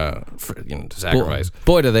 For to sacrifice.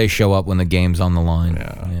 Boy, do they show up when the game's on the line.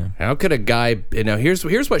 Yeah. How could a guy? Now here's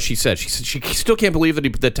what she said. She said she still can't believe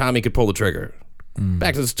that Tommy could pull the trigger.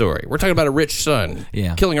 Back to the story. We're talking about a rich son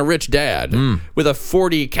killing a rich dad with a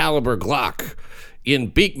 .40 caliber Glock in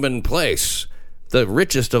Beekman Place, the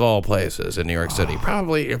richest of all places in New York City.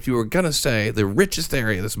 Probably, if you were gonna say the richest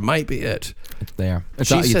area, this might be it. It's there.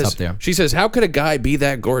 It's up there. She says, "How could a guy be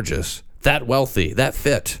that gorgeous, that wealthy, that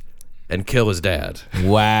fit?" And kill his dad.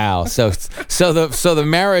 Wow. So the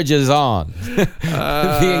marriage is on. The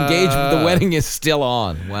engagement, the wedding is still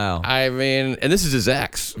on. Wow. I mean, and this is his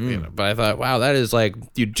ex. But I thought, wow, that is like,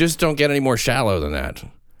 you just don't get any more shallow than that.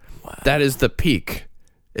 Wow. That is the peak.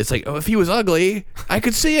 It's like, if he was ugly, I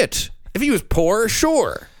could see it. If he was poor,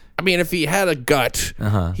 sure. I mean, if he had a gut,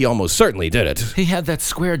 he almost certainly did it. He had that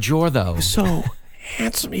square jaw, though. He was so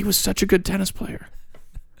handsome. He was such a good tennis player.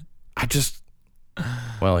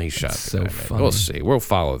 Well, he shot the guy. Funny. We'll see. We'll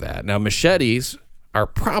follow that. Now, machetes are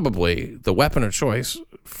probably the weapon of choice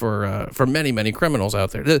for many, many criminals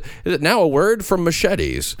out there. Now a word from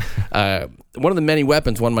machetes. One of the many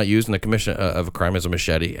weapons one might use in the commission of a crime is a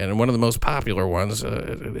machete, and one of the most popular ones,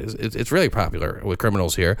 it's really popular with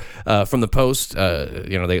criminals here. From the Post,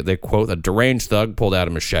 they quote, a deranged thug pulled out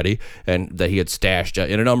a machete and that he had stashed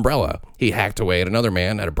in an umbrella. He hacked away at another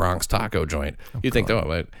man at a Bronx taco joint. You think,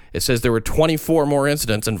 it says there were 24 more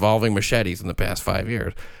incidents involving machetes in the past 5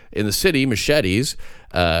 years. In the city, machetes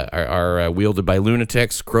are wielded by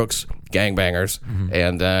lunatics, crooks, gangbangers,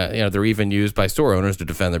 and they're even used by store owners to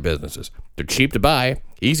defend their businesses. They're cheap to buy,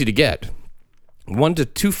 easy to get. 1 to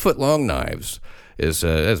 2 foot long knives is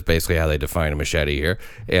that's basically how they define a machete here.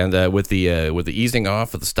 And with the easing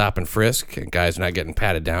off of the stop and frisk, and guys not getting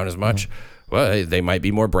patted down as much. Well, they might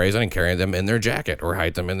be more brazen and carrying them in their jacket or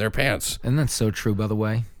hide them in their pants. And that's so true, by the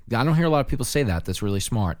way. I don't hear a lot of people say that. That's really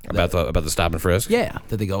smart. About the stop and frisk? Yeah.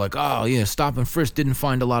 That they go like, oh, yeah, stop and frisk didn't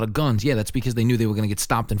find a lot of guns. Yeah, that's because they knew they were going to get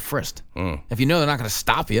stopped and frisked. If you know they're not going to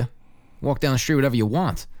stop you, walk down the street whatever you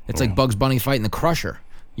want. It's like Bugs Bunny fighting the Crusher.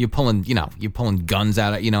 You're pulling guns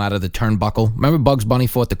out of the turnbuckle. Remember Bugs Bunny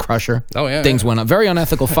fought the Crusher? Oh, yeah. Things went up. Very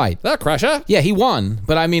unethical fight. The Crusher? Yeah, he won.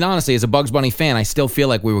 But I mean, honestly, as a Bugs Bunny fan, I still feel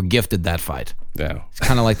like we were gifted that fight. Yeah. It's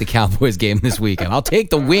kind of like the Cowboys game this weekend. I'll take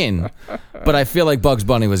the win, but I feel like Bugs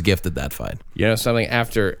Bunny was gifted that fight. You know something?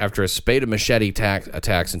 After a spate of machete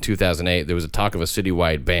attacks in 2008, there was a talk of a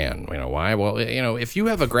citywide ban. You know why? Well, if you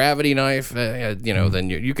have a gravity knife, then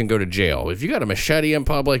you can go to jail. If you got a machete in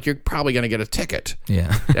public, you're probably going to get a ticket.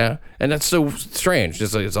 Yeah. Yeah. And that's so strange.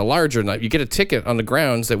 It's a larger knife. You get a ticket on the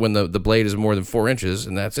grounds that when the blade is more than 4 inches,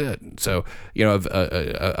 and that's it. So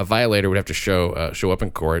a violator would have to show up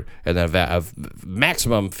in court, and then a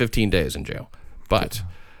maximum 15 days in jail. But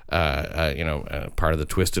part of the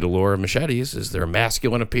twisted allure of machetes is their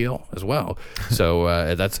masculine appeal as well.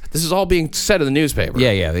 So this is all being said in the newspaper.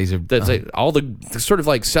 Yeah. These are all the sort of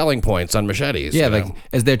like selling points on machetes. Yeah, like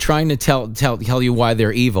as they're trying to tell you why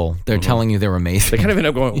they're evil, they're telling you they're amazing. They kind of end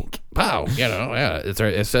up going, wow,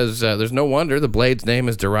 it says there's no wonder the blade's name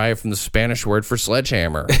is derived from the Spanish word for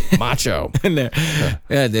sledgehammer, macho.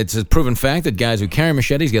 It's a proven fact that guys who carry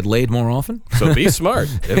machetes get laid more often. So be smart,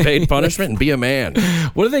 evade punishment, and be a man.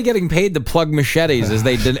 What are they getting paid to plug machetes as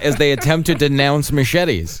they attempt to denounce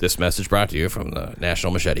machetes? This message brought to you from the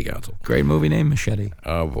National Machete Council. Great movie name, Machete.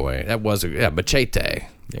 Oh boy, that was Machete.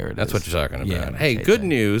 That's what you're talking about. Yeah, hey, good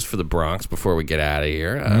news for the Bronx before we get out of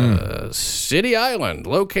here. City Island,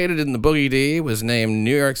 located in the Boogie D, was named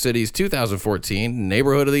New York City's 2014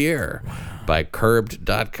 Neighborhood of the Year by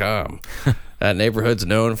Curbed.com. That neighborhood's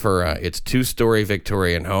known for its 2-story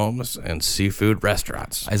Victorian homes and seafood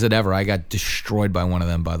restaurants. As it ever, I got destroyed by one of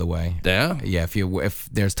them, by the way. Yeah? Yeah, if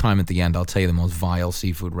there's time at the end, I'll tell you the most vile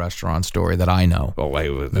seafood restaurant story that I know. Well,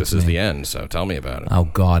 wait, this is the end, so tell me about it. Oh,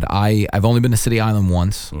 God. I've only been to City Island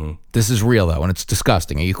once. This is real, though, and it's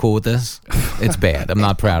disgusting. Are you cool with this? It's bad. I'm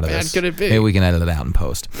not proud of this. How bad could it be? Maybe we can edit it out in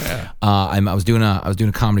post. Yeah. I was doing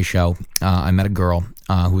a comedy show. I met a girl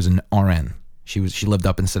who was an RN. She lived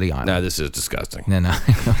up in City Island. No, this is disgusting. No,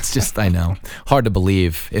 it's just, I know. Hard to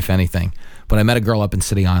believe, if anything. But I met a girl up in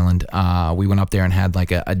City Island. We went up there and had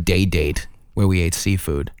like a day date where we ate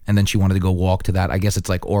seafood. And then she wanted to go walk to that. I guess it's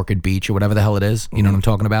like Orchid Beach or whatever the hell it is. You know what I'm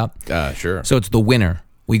talking about? Sure. So it's the winter.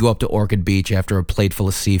 We go up to Orchid Beach after a plate full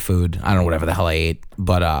of seafood. I don't know, whatever the hell I ate.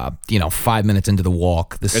 But, 5 minutes into the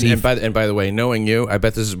walk, and by the way, knowing you, I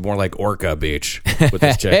bet this is more like Orca Beach with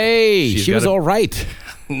this chick. Hey, she was all right.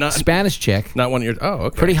 Spanish chick. Not one of your... Oh,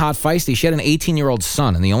 okay. Pretty hot, feisty. She had an 18-year-old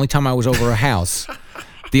son, and the only time I was over her house...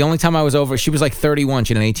 she was like 31.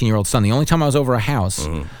 She had an 18-year-old son. The only time I was over her house...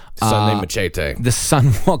 Son named Machete. The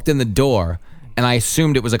son walked in the door, and I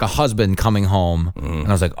assumed it was like a husband coming home. And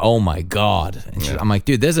I was like, oh, my God. And I'm like,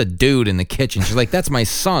 dude, there's a dude in the kitchen. She's like, that's my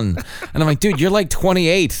son. And I'm like, dude, you're like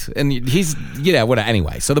 28. And he's... whatever.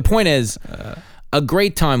 Anyway, so the point is... A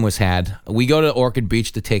great time was had. We go to Orchid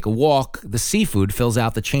Beach to take a walk. The seafood fills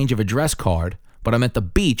out the change of address card, but I'm at the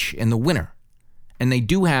beach in the winter. And they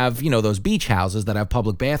do have, those beach houses that have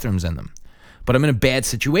public bathrooms in them. But I'm in a bad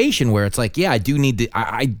situation where it's like, I do need to,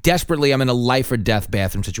 I desperately, I'm in a life or death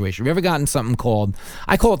bathroom situation. Have you ever gotten something called,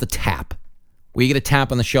 I call it the tap. Where you get a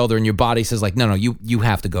tap on the shoulder and your body says like, no, you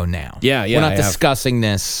have to go now. Yeah. We're not discussing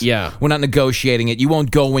this. Yeah. We're not negotiating it. You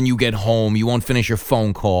won't go when you get home. You won't finish your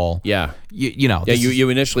phone call. Yeah. You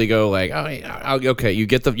initially go like, okay. You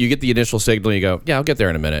get the initial signal. You go, I'll get there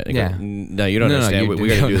in a minute. You go, no, you don't understand. We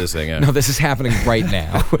got to do this thing. Yeah. No, this is happening right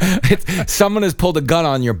now. Someone has pulled a gun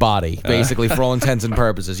on your body, basically, for all intents and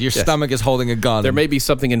purposes. Your stomach is holding a gun. There may be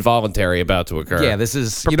something involuntary about to occur. Yeah, this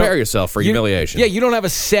is prepare yourself for humiliation. Yeah, you don't have a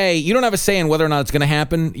say. You don't have a say in whether or not it's going to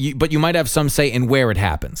happen, but you might have some say in where it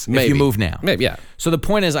happens. Maybe. If you move now. Maybe, yeah. So the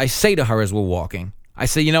point is, I say to her as we're walking, I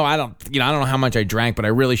say, I don't know how much I drank, but I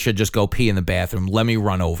really should just go pee in the bathroom. Let me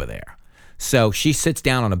run over there. So she sits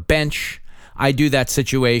down on a bench. I do that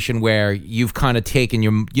situation where you've kind of taken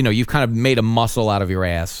you've kind of made a muscle out of your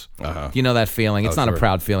ass. You know that feeling? It's not a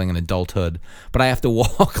proud feeling in adulthood, but I have to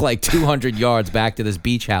walk like 200 yards back to this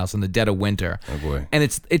beach house in the dead of winter. Oh boy. And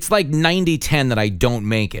it's like 90-10 that I don't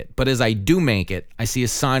make it. But as I do make it, I see a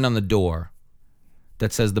sign on the door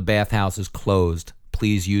that says the bathhouse is closed.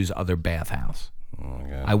 Please use other bathhouse. Oh my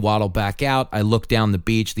God. I waddle back out. I look down the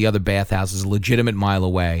beach. The other bathhouse is a legitimate mile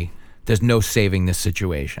away. There's no saving this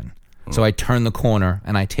situation. So I turn the corner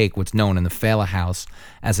and I take what's known in the Failla house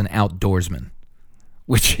as an outdoorsman,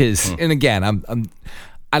 which is, and again,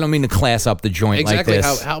 I don't mean to class up the joint exactly like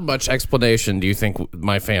this. How much explanation do you think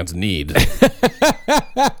my fans need?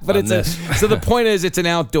 But so the point is, it's an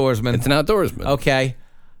outdoorsman. It's an outdoorsman. Okay.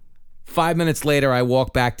 5 minutes later, I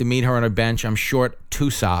walk back to meet her on her bench. I'm short 2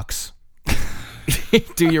 socks.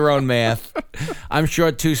 Do your own math. I'm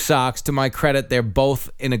short 2 socks. To my credit, they're both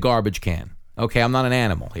in a garbage can. Okay, I'm not an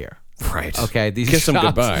animal here. Right. Okay, these kiss socks, them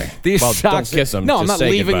goodbye. These well, socks, don't kiss them. No, just I'm not say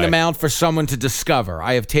leaving goodbye. them out for someone to discover.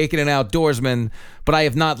 I have taken an outdoorsman, but I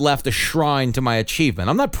have not left a shrine to my achievement.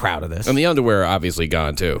 I'm not proud of this. And the underwear are obviously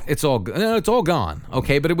gone too. It's all gone.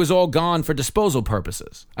 Okay, but it was all gone for disposal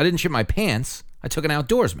purposes. I didn't shit my pants. I took an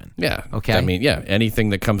outdoorsman. Yeah. Okay. I mean, yeah, anything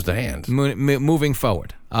that comes to hand. Moving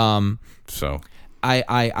forward. So.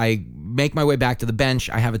 I make my way back to the bench.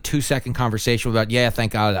 I have a 2-second conversation about,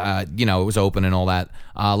 thank God, it was open and all that.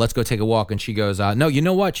 Let's go take a walk. And she goes, no, you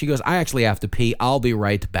know what? She goes, I actually have to pee. I'll be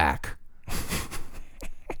right back.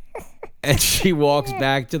 And she walks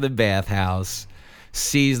back to the bathhouse,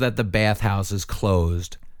 sees that the bathhouse is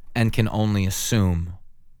closed, and can only assume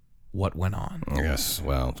what went on. Yes,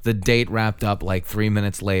 well. The date wrapped up like 3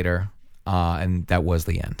 minutes later, and that was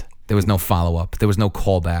the end. There was no follow-up. There was no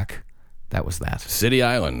callback. That was that. City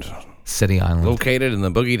Island. City Island. Located in the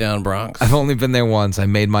Boogie Down Bronx. I've only been there once. I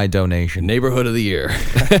made my donation. Neighborhood of the year.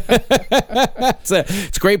 It's a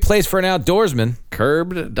great place for an outdoorsman.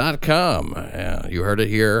 Curbed.com. Yeah, you heard it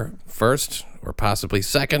here first, or possibly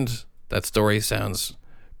second. That story sounds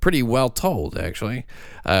pretty well told, actually.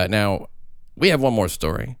 Now, we have one more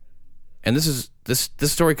story. And this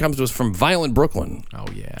story comes to us from Violent Brooklyn. Oh,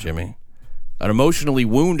 yeah. Jimmy. An emotionally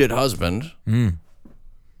wounded husband.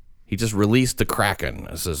 He just released the Kraken.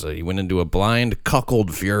 This is he went into a blind,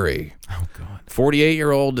 cuckold fury. Oh, God.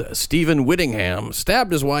 48-year-old Stephen Whittingham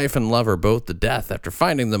stabbed his wife and lover both to death after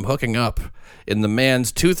finding them hooking up in the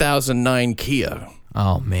man's 2009 Kia.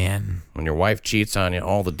 Oh, man. When your wife cheats on you,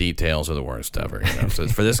 all the details are the worst ever. You know? So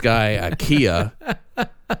for this guy, a Kia,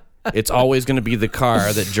 it's always going to be the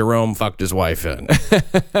car that Jerome fucked his wife in.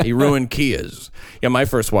 He ruined Kias. Yeah, my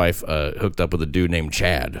first wife hooked up with a dude named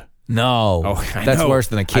Chad. No, that's worse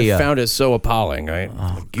than a Kia. I found it so appalling, right?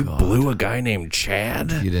 Oh, you blew a guy named Chad?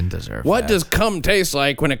 You didn't deserve What that. does cum taste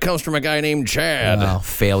like when it comes from a guy named Chad? Oh,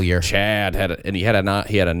 failure. Chad had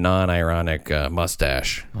a non-ironic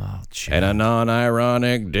mustache. Oh, Chad. And a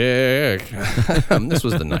non-ironic dick. This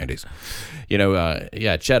was the 90s. You know,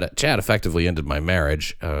 Chad effectively ended my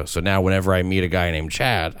marriage. So now whenever I meet a guy named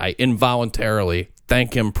Chad, I involuntarily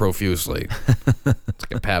thank him profusely. It's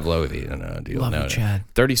like a Pavlovian deal. Love you, Chad.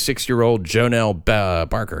 36-year-old Jonelle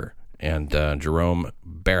Barker and Jerome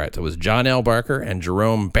Barrett. It was John L. Barker and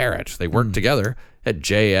Jerome Barrett. They worked together at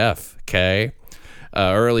JFK.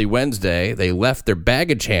 Early Wednesday, they left their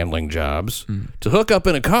baggage handling jobs to hook up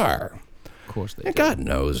in a car. Of course they And did. God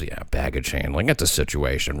knows, baggage handling. It's a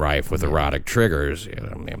situation rife with erotic triggers. You know,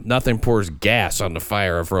 I mean, nothing pours gas on the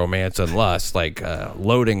fire of romance and lust like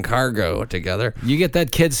loading cargo together. You get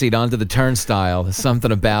that kid seat onto the turnstile. There's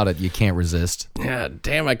something about it you can't resist. Yeah,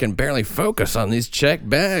 damn, I can barely focus on these checked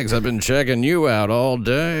bags. I've been checking you out all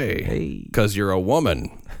day. Hey. Because you're a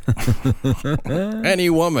woman. Any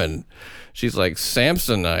woman. She's like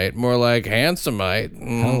Samsonite, more like handsomite.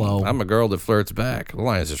 Hello. I'm a girl that flirts back. The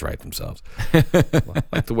lines just write themselves.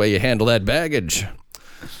 Like the way you handle that baggage.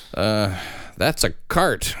 That's a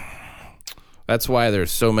cart. That's why there's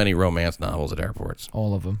so many romance novels at airports.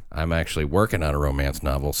 All of them. I'm actually working on a romance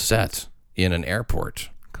novel set in an airport.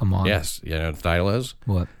 Come on. Yes. You know what the title is?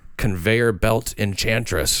 What? Conveyor Belt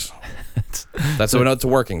Enchantress. That's it's a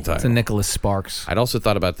working title. It's a Nicholas Sparks. I'd also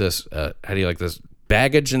thought about this. How do you like this?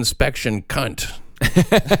 Baggage inspection cunt.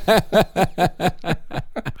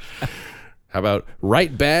 How about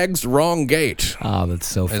right bags, wrong gate? Oh, that's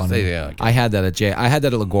so funny. Yeah, I had that at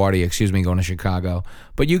LaGuardia, going to Chicago.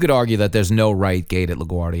 But you could argue that there's no right gate at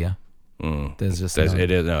LaGuardia. There's just none. It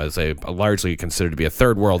is. No, it's a largely considered to be a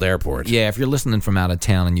third world airport. Yeah, if you're listening from out of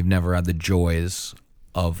town and you've never had the joys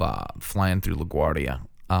of flying through LaGuardia,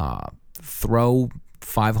 throw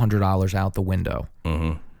 $500 out the window.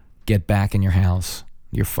 Get back in your house.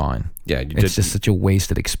 You're fine. Yeah, it's just such a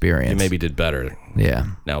wasted experience. You maybe did better. Yeah.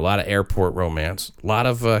 Now, a lot of airport romance. A lot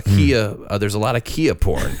of Kia. There's a lot of Kia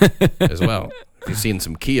porn as well. If you've seen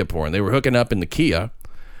some Kia porn. They were hooking up in the Kia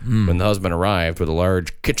when the husband arrived with a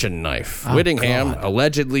large kitchen knife. Whittingham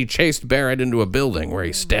allegedly chased Barrett into a building where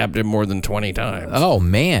he stabbed him more than 20 times. Oh,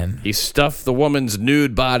 man. He stuffed the woman's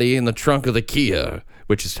nude body in the trunk of the Kia,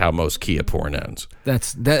 which is how most Kia porn ends.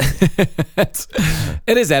 It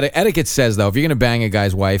is etiquette says, though, if you're going to bang a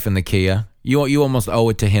guy's wife in the Kia, you almost owe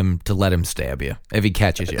it to him to let him stab you if he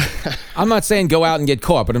catches you. I'm not saying go out and get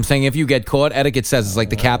caught, but I'm saying if you get caught, etiquette says it's like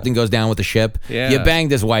the captain goes down with the ship. Yeah. You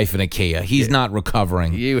banged his wife in a Kia. He's not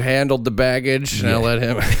recovering. You handled the baggage. Now let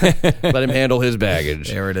him handle his baggage.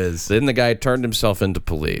 There it is. Then the guy turned himself into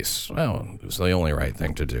police. Well, it was the only right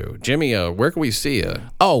thing to do. Jimmy, where can we see you?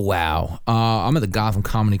 Oh, wow. I'm at the Gotham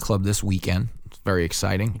Comedy Club this weekend. It's very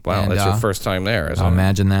exciting. Wow, and, that's your first time there, isn't it?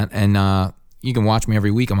 Imagine that. And you can watch me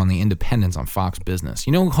every week. I'm on The Independence on Fox Business.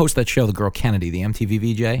 You know who hosts that show, the girl Kennedy, the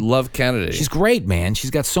MTV VJ? Love Kennedy. She's great, man.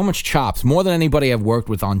 She's got so much chops, more than anybody I've worked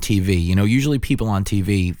with on TV. You know, usually people on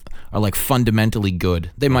TV are like fundamentally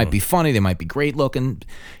good. They might be funny, they might be great looking.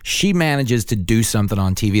 She manages to do something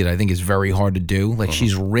on TV that I think is very hard to do. Like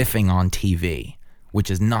she's riffing on TV, which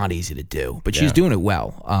is not easy to do, but she's doing it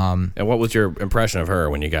well. And what was your impression of her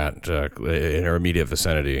when you got in her immediate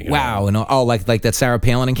vicinity? Wow, and like that Sarah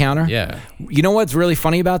Palin encounter? Yeah. You know what's really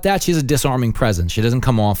funny about that? She's a disarming presence. She doesn't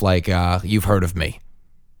come off like, you've heard of me.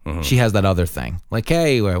 She has that other thing. Like,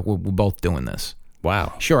 hey, we're both doing this.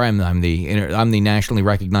 Wow. Sure, I'm the nationally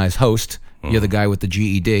recognized host. You're the guy with the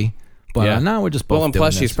GED. But now we're just both. Well, and doing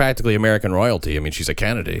plus this. she's practically American royalty. I mean, she's a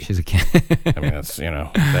Kennedy. She's a I mean, that's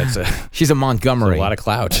she's a Montgomery. a lot of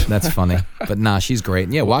clout. That's funny. But she's great.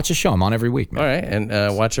 Yeah, watch the show. I'm on every week, man. All right,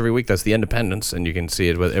 and watch every week. That's The Independence, and you can see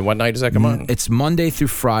it. And what night does that come on? It's Monday through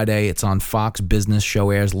Friday. It's on Fox Business. Show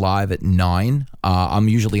airs live at 9. I'm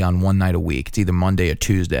usually on one night a week. It's either Monday or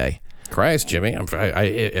Tuesday. Christ, Jimmy!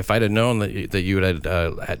 If I'd have known that you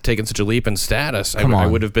had taken such a leap in status, I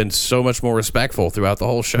would have been so much more respectful throughout the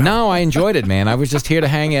whole show. No, I enjoyed it, man. I was just here to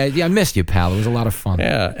hang out. Yeah, I missed you, pal. It was a lot of fun.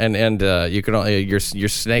 Yeah, and you can your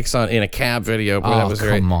snakes in a cab video. Boy, that was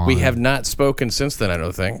come on. We have not spoken since then. I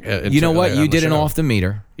don't think. You know what? You did an off the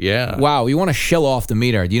meter. Yeah. Wow, you want to shill off the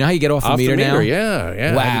meter. Do you know how you get off the meter now?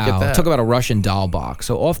 Yeah. Wow. How do you get that? Talk about a Russian doll box.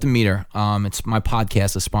 So Off the Meter, it's my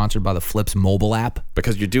podcast is sponsored by the Flips mobile app.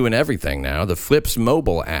 Because you're doing everything now. The Flips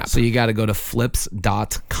mobile app. So you got to go to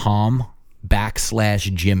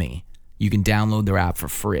flips.com/Jimmy. You can download their app for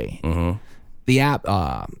free. Mm-hmm. The app,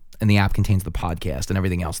 and the app contains the podcast and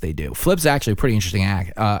everything else they do. Flips actually a pretty interesting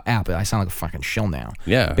app. I sound like a fucking shill now.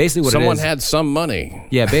 Yeah. Basically what someone it is, had some money.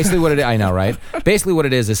 Yeah, basically what it is, I know, right? Basically what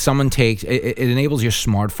it is someone takes, it enables your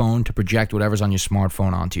smartphone to project whatever's on your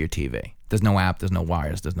smartphone onto your TV. There's no app, there's no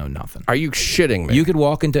wires, there's no nothing. Are you shitting me? You could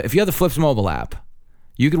walk into, if you have the Flips mobile app,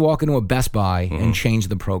 you could walk into a Best Buy and change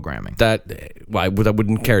the programming. I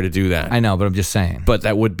wouldn't care to do that. I know, but I'm just saying. But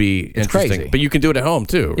that would be interesting. Crazy. But you can do it at home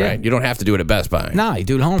too, Yeah. right? You don't have to do it at Best Buy. Nah, you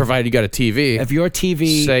do it at home. Provided you got a TV. If your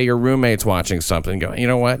TV... Say your roommate's watching something, go, you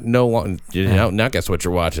know what? Now guess what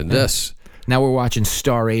you're watching? This. Now we're watching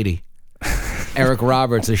Star 80. Eric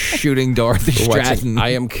Roberts is shooting Dorothy Stratton. I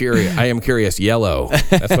am curious. Yellow.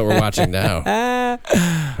 That's what we're watching now.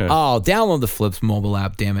 Download the Flips mobile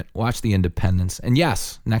app. Damn it! Watch The Independence. And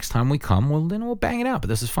yes, next time we come, we'll bang it out. But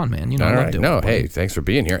this is fun, man. You know, all I love right. doing No, it. hey, thanks for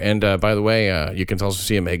being here. And by the way, you can also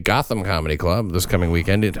see him at Gotham Comedy Club this coming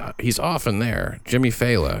weekend. He's often there. Jimmy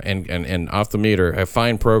Failla and Off the Meter, a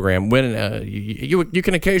fine program. When you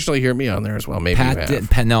can occasionally hear me on there as well. Maybe Pat, you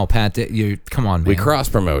have. come on, man. We cross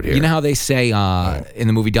promote here. You know how they say in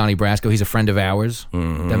the movie Donnie Brasco, he's a friend of ours?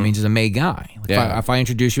 Mm-hmm. That means he's a made guy. If I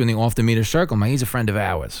introduce you in the Off the Meter circle, man, he's a friend of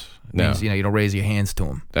ours. It means, you don't raise your hands to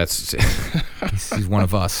him. That's he's one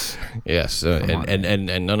of us. Yes,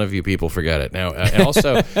 and none of you people forget it. Now, and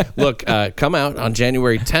also, look, come out on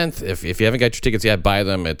January 10th. If you haven't got your tickets yet, buy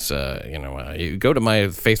them. It's you go to my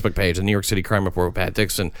Facebook page, the New York City Crime Report with Pat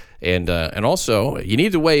Dixon, and also you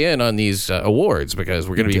need to weigh in on these awards because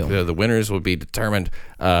we're going to be the winners will be determined.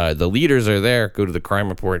 The leaders are there. Go to the Crime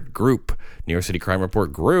Report group, New York City Crime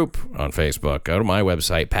Report group on Facebook. Go to my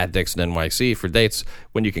website, Pat Dixon NYC, for dates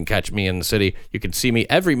when you can catch me in the city. You can see me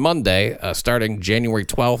every Monday starting January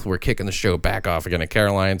 12th. We're kicking the show back off again at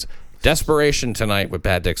Caroline's. Desperation tonight with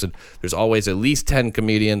Pat Dixon. There's always at least 10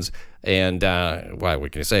 comedians, and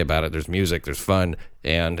what can you say about it? There's music, there's fun,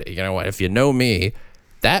 and you know what? If you know me,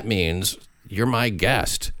 that means you're my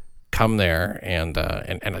guest. Come there, and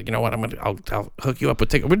you know what? I'll hook you up with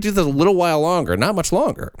tickets. We'll do this a little while longer, not much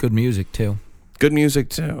longer. Good music too. Good music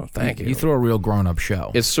too. Thank you. You throw a real grown-up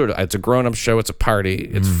show. It's a grown-up show. It's a party.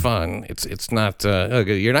 It's fun. It's not.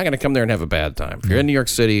 You're not going to come there and have a bad time. If you're in New York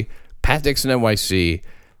City, Pat Dixon NYC.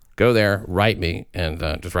 Go there, write me, and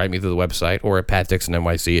just write me through the website or at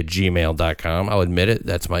patdixonnyc@gmail.com. I'll admit it.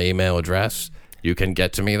 That's my email address. You can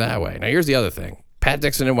get to me that way. Now, here's the other thing. Pat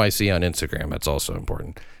Dixon NYC on Instagram. That's also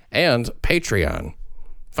important. And Patreon.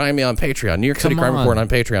 Find me on Patreon. New York City Crime Report on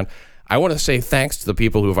Patreon. I want to say thanks to the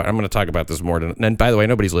people who I'm going to talk about this more. And by the way,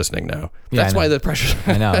 nobody's listening now. That's why the pressure.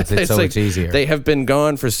 I know. It's so much easier. They have been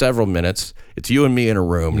gone for several minutes. It's you and me in a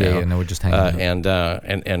room now. Yeah, no, we're just hanging out. And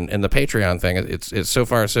the Patreon thing, it's so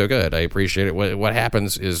far so good. I appreciate it. What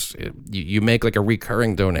happens is you make like a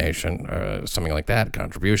recurring donation, something like that,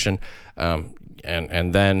 contribution,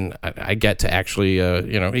 and then I get to actually,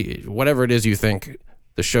 whatever it is you think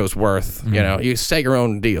the show's worth, you set your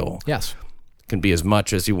own deal. Yes. Can be as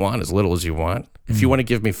much as you want, as little as you want. If you want to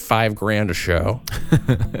give me $5,000 a show,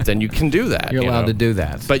 then you can do that. You're allowed to do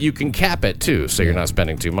that. But you can cap it too, so you're not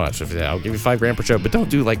spending too much. I'll give you $5,000 per show, but don't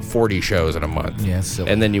do like 40 shows in a month. Yeah, silly.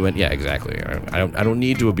 And then you went, yeah, exactly. I don't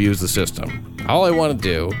need to abuse the system. All I want to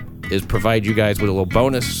do is provide you guys with a little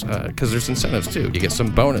bonus, because there's incentives too. You get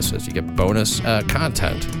some bonuses. You get bonus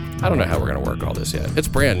content. I don't know how we're going to work all this yet. It's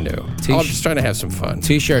brand new. I'm just trying to have some fun.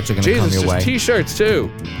 T-shirts are going to come your way. T-shirts too.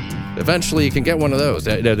 Eventually, you can get one of those.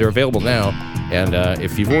 They're available now, and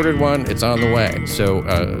if you've ordered one, it's on the way. So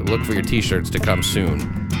look for your T-shirts to come soon,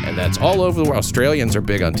 and that's all over the world. Australians are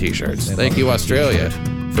big on T-shirts. Thank you, Australia,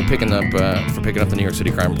 for picking up the New York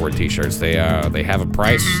City Crime Report T-shirts. They have a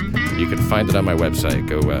price. You can find it on my website.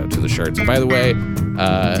 Go to the shirts. And by the way,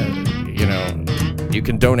 You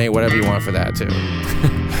can donate whatever you want for that, too.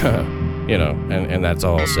 You know, and that's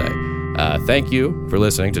all I'll say. Thank you for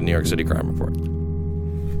listening to New York City Crime Report.